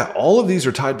underscore. Yeah, all of these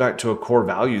are tied back to a core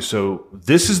value. So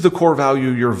this is the core value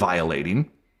you're violating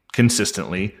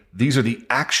consistently. These are the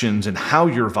actions and how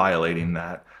you're violating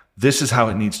that. This is how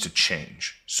it needs to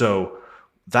change. So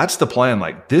that's the plan.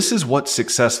 Like, this is what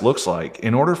success looks like.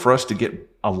 In order for us to get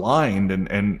aligned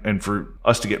and for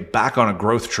us to get back on a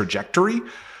growth trajectory,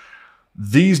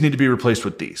 these need to be replaced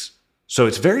with these. So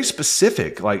it's very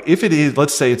specific. Like, if it is,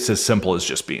 let's say it's as simple as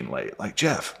just being late. Like,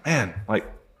 Jeff, man, like,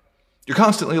 you're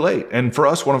constantly late. And for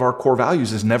us, one of our core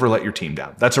values is never let your team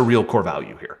down. That's a real core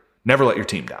value here. Never let your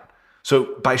team down.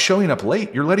 So by showing up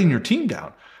late, you're letting your team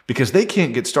down because they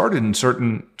can't get started in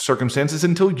certain circumstances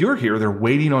until you're here. They're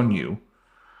waiting on you.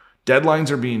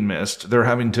 Deadlines are being missed. They're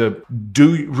having to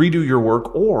redo your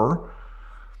work, or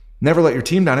never let your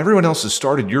team down. Everyone else has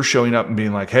started. You're showing up and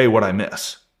being like, hey, what'd I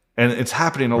miss? And it's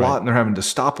happening a lot, and they're having to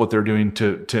stop what they're doing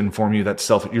to inform you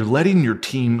that you're letting your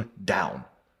team down.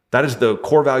 That is the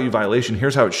core value violation.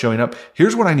 Here's how it's showing up.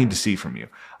 Here's what I need to see from you.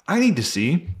 I need to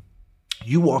see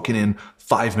you walking in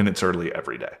 5 minutes early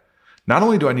every day. Not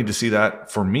only do I need to see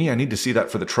that for me, I need to see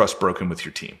that for the trust broken with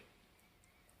your team.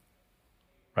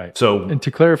 Right. So, and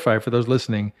to clarify for those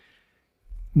listening,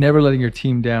 never letting your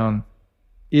team down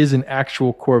is an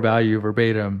actual core value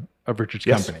verbatim of Richard's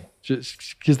company.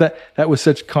 Just because that was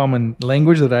such common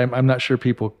language that I'm not sure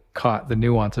people caught the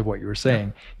nuance of what you were saying.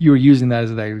 Yeah. You were using that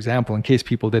as that example in case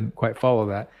people didn't quite follow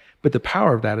that. But the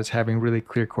power of that is having really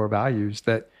clear core values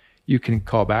that you can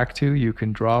call back to, you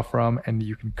can draw from, and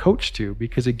you can coach to.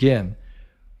 Because again,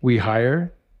 we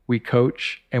hire, we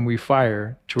coach, and we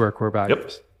fire to our core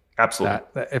values. Yep. Absolutely.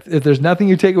 If there's nothing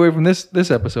you take away from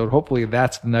this episode, hopefully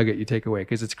that's the nugget you take away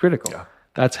because it's critical. Yeah.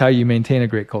 That's how you maintain a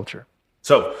great culture.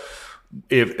 So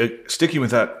if sticking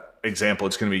with that example,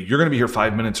 it's going to be, you're going to be here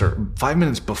 5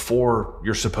 minutes before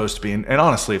you're supposed to be. And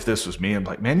honestly, if this was me, I'm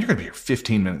like, man, you're going to be here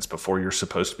 15 minutes before you're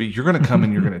supposed to be. You're going to come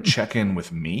and you're going to check in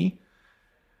with me.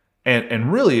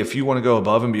 And really, if you want to go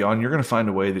above and beyond, you're going to find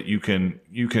a way that you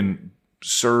can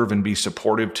serve and be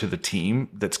supportive to the team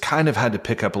that's kind of had to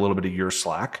pick up a little bit of your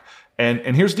slack.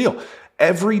 And here's the deal.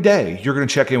 Every day, you're going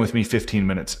to check in with me 15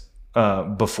 minutes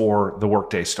before the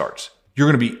workday starts. You're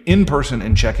going to be in person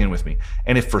and check in with me.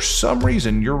 And if for some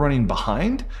reason you're running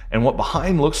behind, and what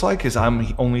behind looks like is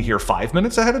I'm only here 5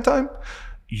 minutes ahead of time,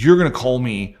 you're going to call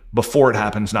me before it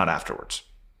happens, not afterwards.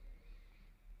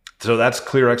 So that's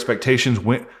clear expectations.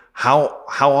 How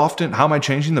often, how am I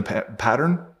changing the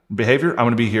pattern? behavior, I'm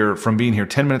going to be here from being here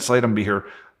 10 minutes late. I'm going to be here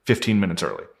 15 minutes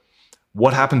early.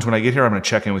 What happens when I get here? I'm going to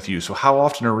check in with you. So how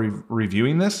often are we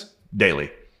reviewing this?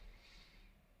 Daily.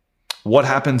 What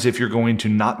happens if you're going to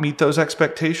not meet those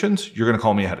expectations? You're going to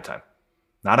call me ahead of time,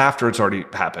 not after it's already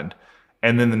happened.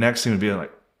 And then the next thing would be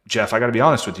like, Jeff, I got to be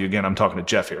honest with you. Again, I'm talking to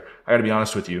Jeff here. I got to be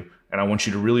honest with you. And I want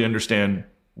you to really understand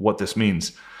what this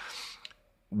means.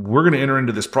 We're going to enter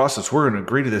into this process. We're going to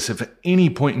agree to this. If at any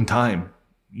point in time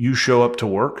you show up to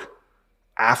work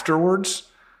afterwards,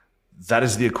 that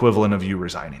is the equivalent of you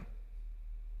resigning.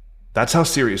 That's how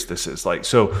serious this is. Like,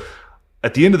 so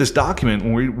at the end of this document,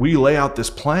 when we lay out this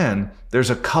plan, there's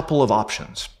a couple of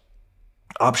options.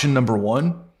 Option number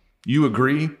one, you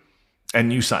agree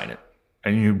and you sign it.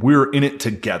 And we're in it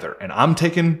together. And I'm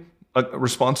taking a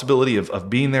responsibility of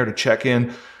being there to check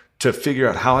in, to figure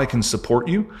out how I can support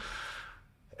you.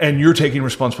 And you're taking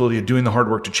responsibility of doing the hard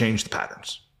work to change the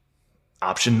patterns.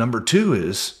 Option number two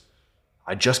is,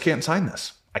 I just can't sign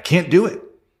this. I can't do it.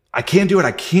 I can't do it.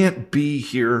 I can't be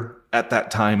here at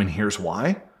that time. And here's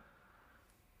why.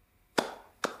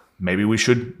 Maybe we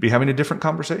should be having a different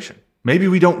conversation. Maybe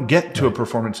we don't get to a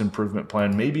performance improvement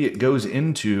plan. Maybe it goes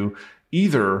into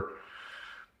either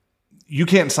you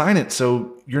can't sign it,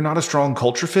 so you're not a strong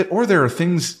culture fit, or there are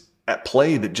things at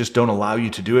play that just don't allow you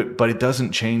to do it, but it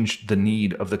doesn't change the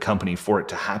need of the company for it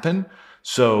to happen.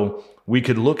 So we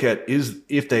could look at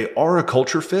if they are a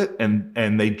culture fit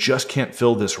and they just can't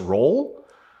fill this role,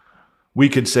 we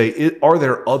could say, are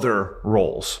there other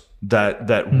roles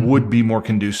that would be more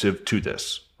conducive to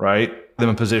this, right? Them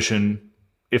a position,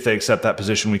 if they accept that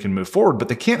position, we can move forward, but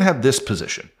they can't have this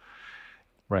position.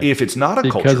 Right. If it's not a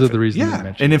culture fit. Because of the reason you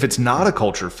mentioned. And if it's not a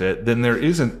culture fit, then there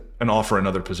isn't an offer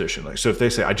another position. Like, so if they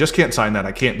say, I just can't sign that,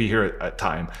 I can't be here at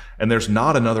time, and there's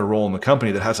not another role in the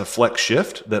company that has a flex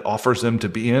shift that offers them to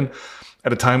be in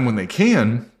at a time when they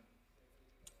can,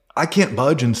 I can't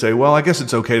budge and say, well, I guess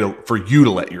it's okay for you to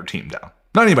let your team down.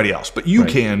 Not anybody else, but you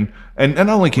can. And not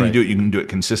only can you do it, you can do it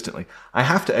consistently. I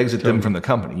have to exit them from the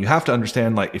company. You have to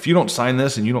understand, like, if you don't sign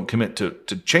this and you don't commit to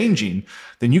changing,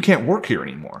 then you can't work here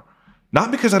anymore. Not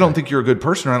because I don't think you're a good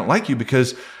person or I don't like you,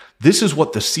 because this is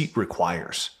what the seat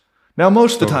requires. Now,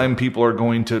 most of the time, people are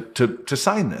going to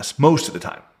sign this, most of the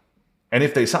time. And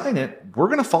if they sign it, we're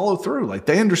going to follow through. Like,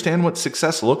 they understand what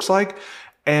success looks like.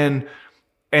 And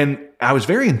I was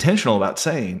very intentional about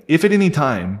saying, if at any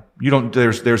time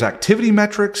there's activity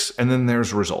metrics and then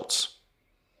there's results.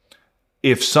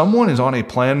 If someone is on a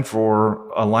plan for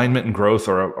alignment and growth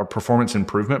or a performance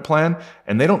improvement plan,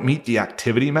 and they don't meet the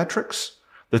activity metrics,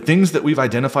 the things that we've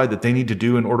identified that they need to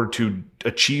do in order to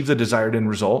achieve the desired end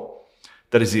result,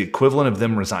 that is the equivalent of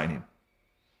them resigning.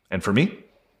 And for me,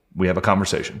 we have a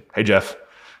conversation. Hey, Jeff,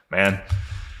 man,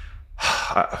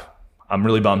 I'm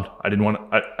really bummed. I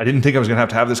didn't think I was going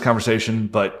to have this conversation,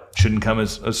 but shouldn't come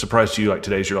as a surprise to you. Like,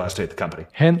 today's your last day at the company.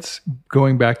 Hence,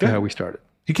 going back to how we started.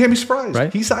 He can't be surprised.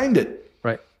 Right? He signed it.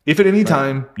 Right. If at any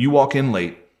time you walk in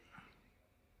late,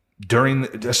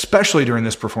 especially during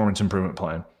this performance improvement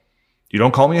plan, you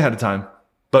don't call me ahead of time,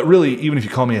 but really, even if you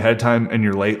call me ahead of time and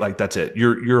you're late, like, that's it.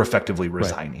 You're effectively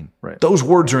resigning. Right. Those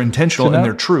words are intentional and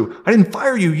they're true. I didn't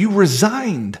fire you. You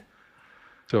resigned.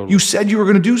 Totally. You said you were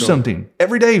going to do something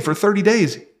every day for 30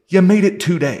 days. You made it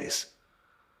 2 days.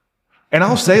 And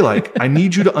I'll say, like, I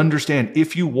need you to understand,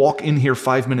 if you walk in here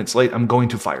 5 minutes late, I'm going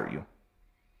to fire you.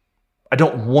 I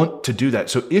don't want to do that.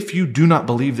 So if you do not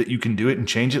believe that you can do it and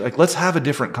change it, like, let's have a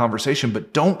different conversation,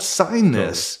 but don't sign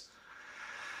this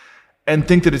and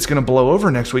think that it's going to blow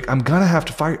over next week. I'm going to have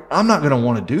to fire you. I'm not going to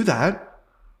want to do that,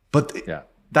 but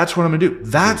that's what I'm going to do.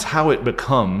 That's how it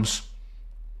becomes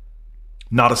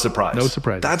not a surprise. No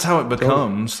surprise. That's how it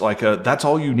becomes that's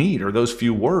all you need, or those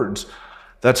few words.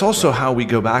 That's also how we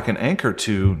go back and anchor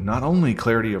to not only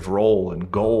clarity of role and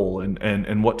goal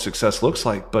and what success looks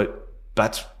like, but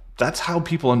that's how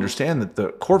people understand that the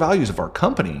core values of our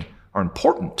company are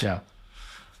important. Yeah,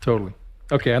 totally.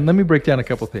 Okay, and let me break down a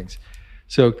couple things.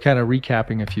 So kind of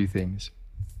recapping a few things.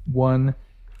 One,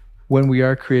 when we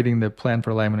are creating the plan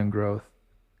for alignment and growth,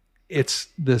 it's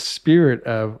the spirit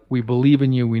of, we believe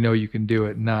in you, we know you can do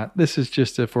it, not this is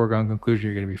just a foregone conclusion,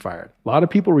 you're going to be fired. A lot of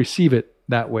people receive it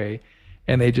that way,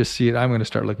 and they just see it, I'm going to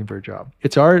start looking for a job.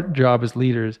 It's our job as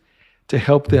leaders to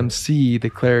help them see the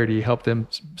clarity, help them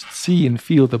see and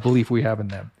feel the belief we have in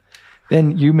them.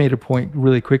 Then you made a point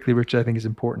really quickly, Rich, that I think is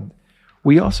important.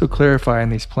 We also clarify in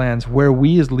these plans where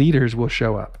we as leaders will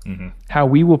show up, how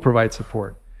we will provide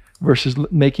support versus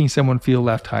making someone feel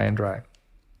left high and dry.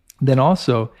 Then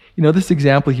also, this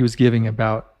example he was giving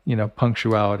about,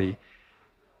 punctuality,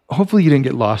 hopefully you didn't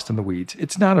get lost in the weeds.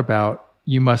 It's not about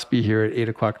you must be here at 8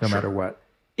 o'clock no matter what.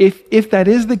 If that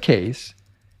is the case,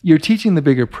 you're teaching the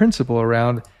bigger principle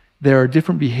around there are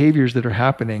different behaviors that are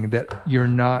happening that you're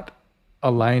not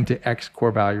aligned to X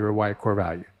core value or Y core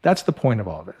value. That's the point of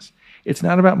all this. It's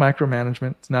not about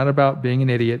micromanagement. It's not about being an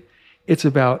idiot. It's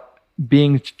about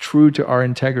being true to our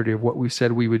integrity of what we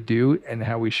said we would do and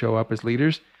how we show up as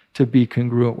leaders to be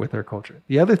congruent with our culture.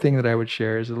 The other thing that I would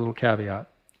share is a little caveat.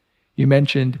 You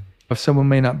mentioned if someone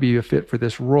may not be a fit for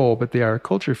this role, but they are a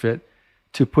culture fit,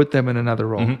 to put them in another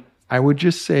role. Mm-hmm. I would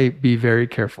just say be very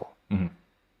careful. Mm-hmm.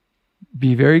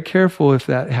 Be very careful if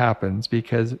that happens,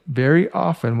 because very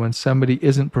often when somebody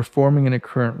isn't performing in a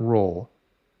current role,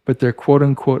 but they're quote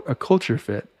unquote a culture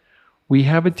fit, we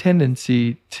have a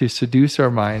tendency to seduce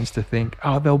our minds to think,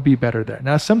 oh, they'll be better there.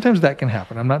 Now, sometimes that can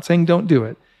happen. I'm not saying don't do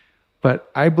it, but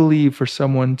I believe for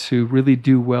someone to really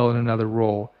do well in another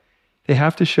role, they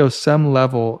have to show some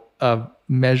level of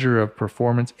measure of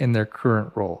performance in their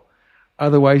current role.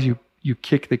 Otherwise, you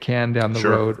kick the can down the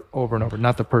road over and over.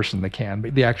 Not the person, the can,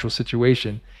 but the actual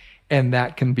situation. And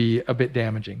that can be a bit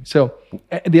damaging. So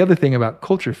the other thing about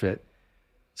culture fit,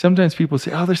 sometimes people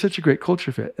say, oh, they're such a great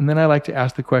culture fit. And then I like to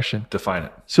ask the question. Define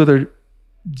it. So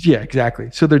yeah, exactly.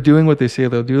 So they're doing what they say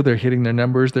they'll do. They're hitting their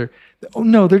numbers. They're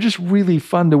just really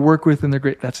fun to work with and they're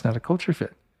great. That's not a culture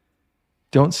fit.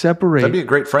 Don't separate That'd be a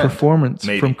great friend, performance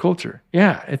from culture.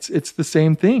 Yeah, it's the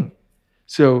same thing.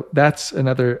 So that's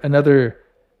another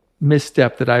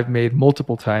misstep that I've made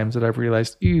multiple times that I've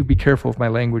realized, be careful of my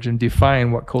language and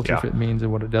define what culture fit means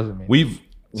and what it doesn't mean.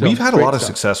 We've had a lot of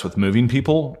success with moving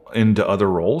people into other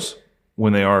roles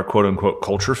when they are quote unquote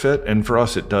culture fit. And for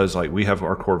us, it does, like, we have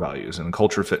our core values, and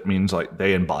culture fit means like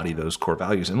they embody those core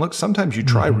values. And look, sometimes you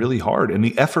try really hard and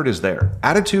the effort is there.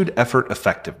 Attitude, effort,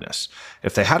 effectiveness.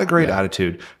 If they had a great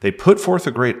attitude, they put forth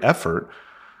a great effort,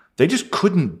 they just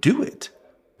couldn't do it.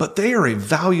 But they are a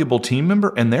valuable team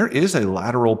member and there is a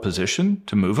lateral position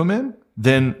to move them in,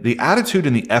 then the attitude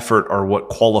and the effort are what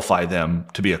qualify them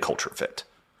to be a culture fit.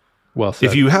 Well said.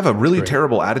 If you have a really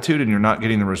terrible attitude and you're not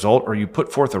getting the result, or you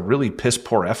put forth a really piss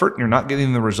poor effort and you're not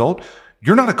getting the result,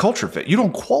 you're not a culture fit. You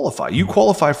don't qualify. You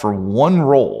qualify for one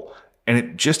role and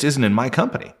it just isn't in my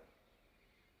company.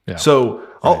 Yeah. So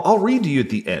I'll read to you at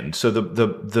the end. So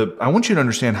I want you to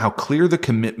understand how clear the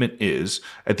commitment is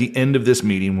at the end of this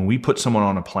meeting when we put someone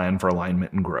on a plan for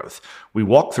alignment and growth. We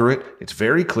walk through it. It's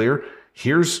very clear.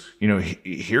 Here's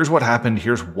what happened.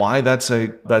 Here's why that's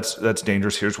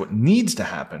dangerous. Here's what needs to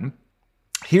happen.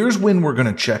 Here's when we're going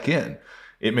to check in.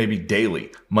 It may be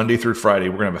daily, Monday through Friday.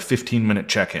 We're going to have a 15-minute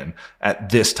check-in at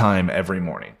this time every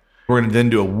morning. We're going to then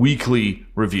do a weekly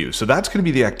review. So that's going to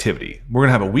be the activity. We're going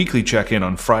to have a weekly check-in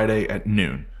on Friday at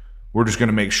noon. We're just going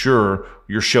to make sure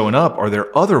you're showing up. Are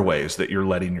there other ways that you're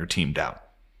letting your team down?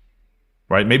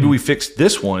 Right? Maybe we fixed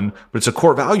this one, but it's a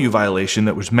core value violation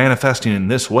that was manifesting in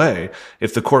this way.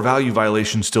 If the core value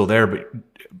violation is still there, but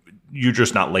you're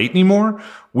just not late anymore,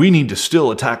 we need to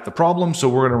still attack the problem. So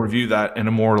we're going to review that in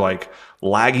a more like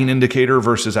lagging indicator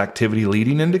versus activity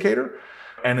leading indicator.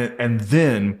 And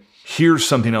then here's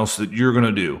something else that you're going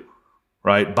to do,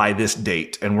 right, by this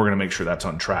date. And we're going to make sure that's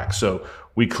on track. So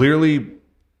we clearly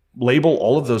label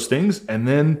all of those things. And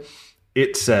then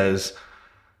it says,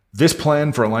 this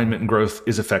plan for alignment and growth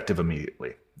is effective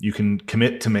immediately. You can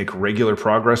commit to make regular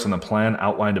progress on the plan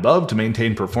outlined above to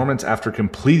maintain performance after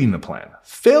completing the plan.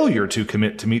 Failure to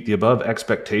commit to meet the above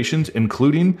expectations,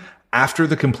 including after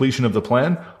the completion of the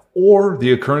plan, or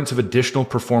the occurrence of additional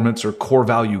performance or core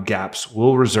value gaps,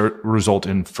 will result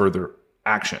in further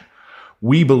action.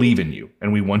 We believe in you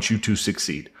and we want you to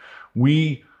succeed.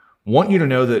 We want to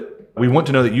know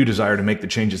that you desire to make the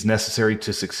changes necessary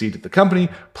to succeed at the company.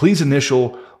 Please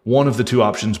initial one of the two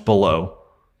options below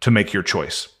to make your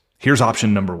choice. Here's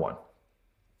option number 1.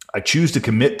 I choose to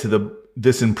commit to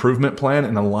this improvement plan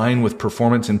and align with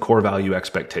performance and core value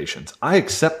expectations. I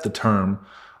accept the term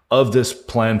of this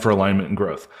plan for alignment and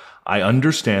growth. I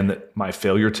understand that my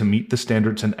failure to meet the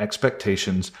standards and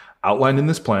expectations outlined in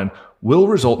this plan will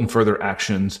result in further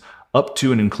actions up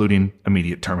to and including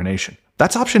immediate termination.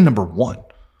 That's option number 1.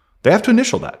 They have to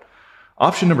initial that.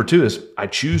 Option number 2 is I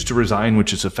choose to resign,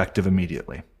 which is effective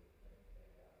immediately.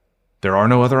 There are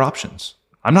no other options.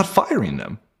 I'm not firing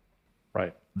them.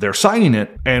 Right. They're signing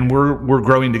it and we're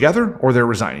growing together, or they're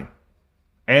resigning.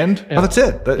 And that's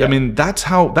it. I mean, that's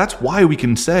why we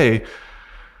can say,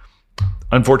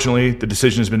 unfortunately, the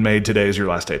decision has been made. Today is your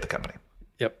last day at the company.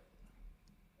 Yep.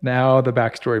 Now the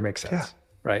backstory makes sense.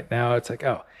 Right. Now it's like,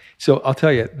 oh, so I'll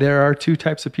tell you, there are 2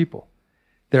 types of people.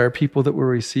 There are people that will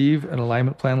receive an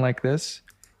alignment plan like this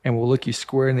and will look you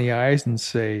square in the eyes and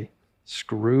say,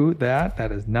 screw that.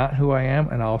 That is not who I am.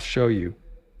 And I'll show you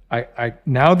I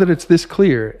now that it's this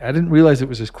clear, I didn't realize it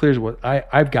was as clear as what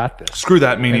I've got this. Screw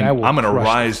that meaning And I'm going to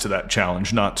rise to that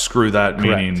challenge, not screw that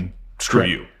meaning screw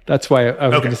you. That's why I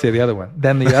was going to say the other one.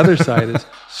 Then the other side is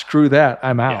screw that,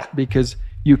 I'm out because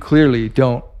you clearly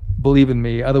don't believe in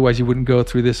me. Otherwise you wouldn't go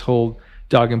through this whole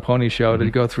dog and pony show to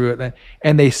go through it.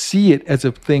 And they see it as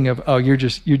a thing of, oh, you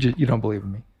don't believe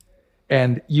in me.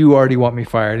 And you already want me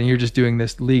fired, and you're just doing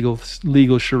this legal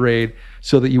charade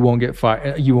so that you won't get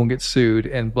fired, you won't get sued,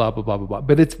 and blah blah blah blah blah.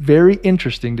 But it's very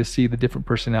interesting to see the different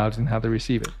personalities and how they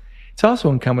receive it. It's also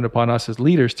incumbent upon us as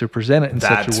leaders to present it in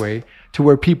such a way to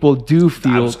where people do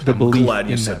feel the belief. I'm glad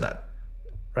you said that.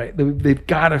 Right? They've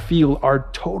got to feel our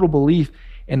total belief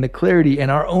and the clarity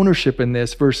and our ownership in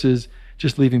this versus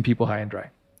just leaving people high and dry.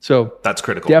 So that's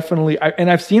critical. Definitely, and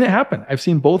I've seen it happen. I've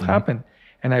seen both happen.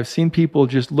 And I've seen people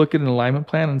just look at an alignment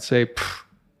plan and say,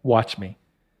 watch me.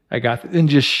 I got this, and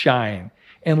just shine.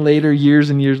 And later, years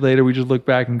and years later, we just look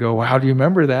back and go, wow, do you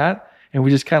remember that? And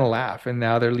we just kind of laugh. And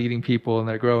now they're leading people and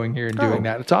they're growing here and doing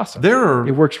that. It's awesome.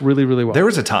 It works really, really well. There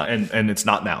was a time, and it's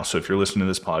not now. So if you're listening to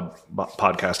this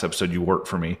podcast episode, you work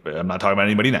for me. I'm not talking about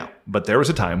anybody now. But there was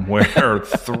a time where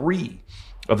 3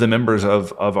 of the members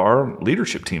of our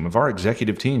leadership team, of our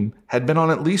executive team, had been on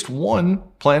at least one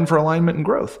plan for alignment and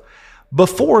growth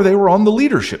before they were on the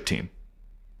leadership team.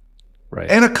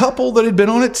 Right. And a couple that had been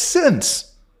on it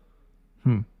since.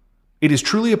 It is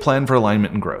truly a plan for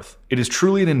alignment and growth. It is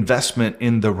truly an investment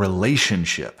in the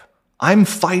relationship. I'm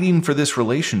fighting for this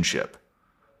relationship.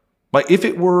 Like if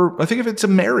it's a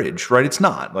marriage, right? It's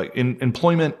not. Like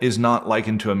employment is not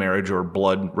likened to a marriage or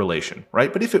blood relation,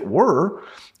 right? But if it were,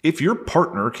 if your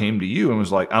partner came to you and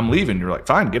was like, I'm leaving, you're like,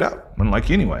 fine, get out. I don't like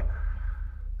you anyway.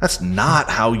 That's not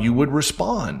how you would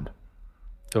respond.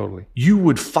 Totally. You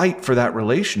would fight for that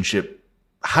relationship.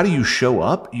 How do you show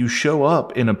up? You show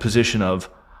up in a position of,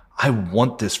 I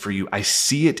want this for you. I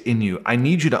see it in you. I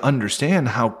need you to understand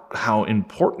how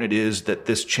important it is that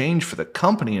this change for the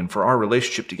company and for our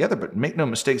relationship together, but make no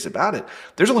mistakes about it.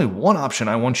 There's only one option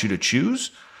I want you to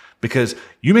choose because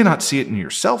you may not see it in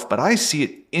yourself, but I see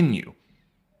it in you.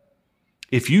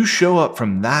 If you show up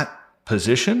from that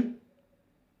position,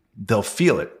 they'll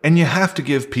feel it. And you have to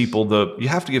give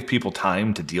people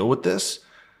time to deal with this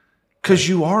because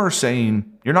you are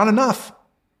saying you're not enough.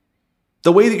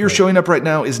 The way that you're showing up right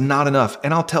now is not enough.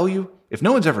 And I'll tell you, if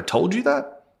no one's ever told you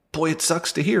that, boy, it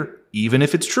sucks to hear, even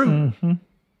if it's true.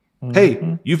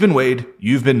 Hey, you've been weighed,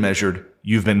 you've been measured,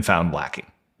 you've been found lacking.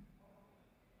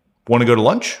 Want to go to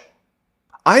lunch?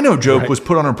 I know Joe was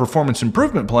put on a performance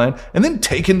improvement plan and then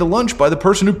taken to lunch by the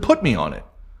person who put me on it.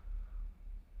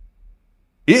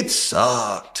 It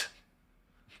sucked.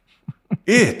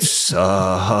 It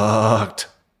sucked.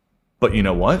 But you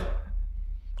know what?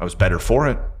 I was better for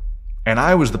it. And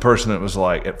I was the person that was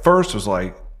like, at first was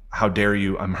like, how dare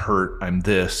you? I'm hurt. I'm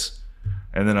this.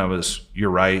 And then I was,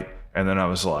 you're right. And then I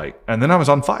was like, and then I was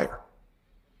on fire.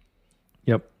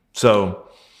 Yep. So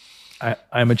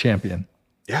I'm a champion.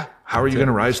 Yeah. How are you going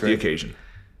to rise to the occasion?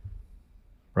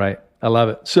 Right. I love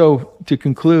it. So to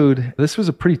conclude, this was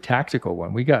a pretty tactical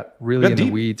one. We got really in the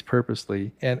weeds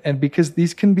purposely. And because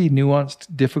these can be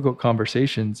nuanced, difficult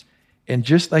conversations. And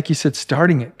just like you said,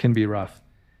 starting it can be rough.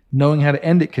 Knowing how to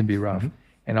end it can be rough.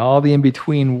 And all the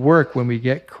in-between work when we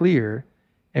get clear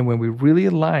and when we really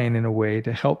align in a way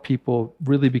to help people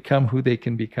really become who they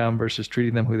can become versus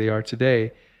treating them who they are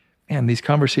today. Man, these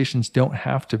conversations don't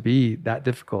have to be that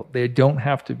difficult. They don't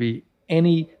have to be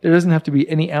there doesn't have to be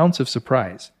any ounce of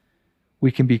surprise.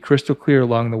 We can be crystal clear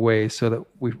along the way so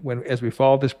that as we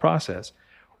follow this process,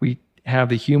 we have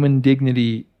the human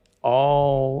dignity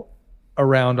all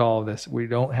around all of this. We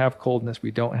don't have coldness.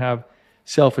 We don't have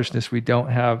selfishness. We don't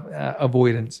have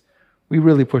avoidance. We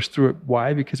really push through it.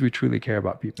 Why? Because we truly care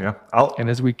about people. Yeah. And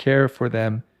as we care for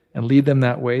them and lead them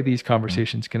that way, these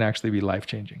conversations can actually be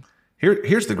life-changing.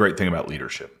 Here's the great thing about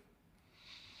leadership.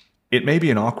 It may be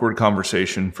an awkward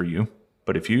conversation for you,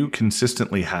 but if you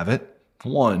consistently have it,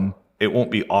 one, it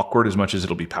won't be awkward as much as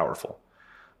it'll be powerful.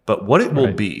 But what it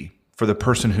will be for the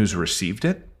person who's received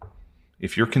it,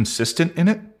 if you're consistent in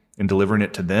it, and delivering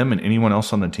it to them and anyone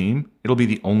else on the team, it'll be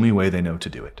the only way they know to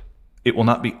do it. It will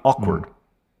not be awkward.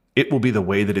 It will be the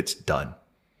way that it's done.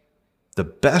 The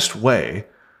best way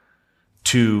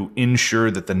to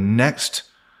ensure that the next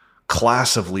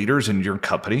class of leaders in your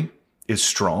company is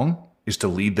strong is to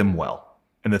lead them well.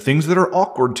 And the things that are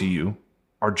awkward to you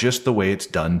are just the way it's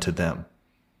done to them.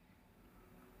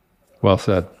 Well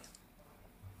said.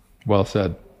 Well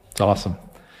said. It's awesome.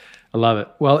 I love it.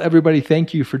 Well, everybody,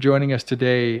 thank you for joining us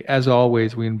today. As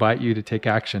always, we invite you to take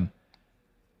action.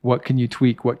 What can you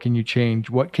tweak? What can you change?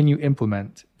 What can you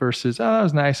implement versus, oh, that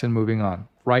was nice and moving on?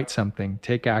 write something,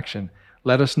 take action.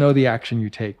 Let us know the action you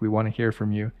take. We want to hear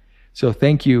from you. So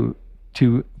thank you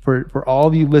for all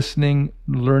of you listening,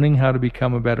 learning how to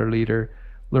become a better leader,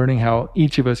 learning how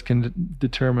each of us can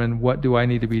determine what do I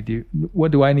need to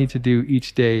do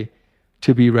each day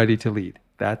to be ready to lead.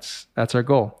 That's our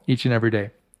goal each and every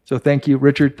day. So thank you,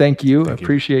 Richard. Thank you. I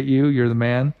appreciate you. You're the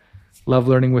man. Love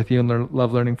learning with you and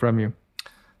love learning from you.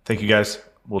 Thank you, guys.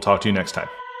 We'll talk to you next time.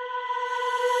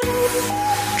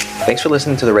 Thanks for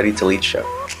listening to the Ready to Lead show.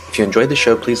 If you enjoyed the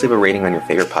show, please leave a rating on your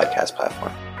favorite podcast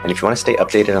platform. And if you want to stay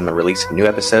updated on the release of new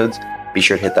episodes, be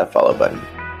sure to hit that follow button.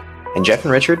 And Jeff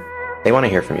and Richard, they want to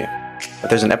hear from you. If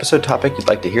there's an episode topic you'd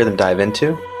like to hear them dive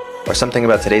into, or something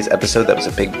about today's episode that was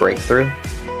a big breakthrough,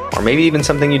 or maybe even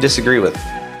something you disagree with,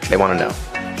 they want to know.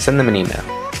 Send them an email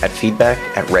at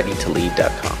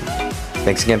feedback@readytolead.com.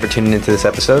 Thanks again for tuning into this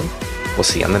episode. We'll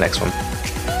see you on the next one.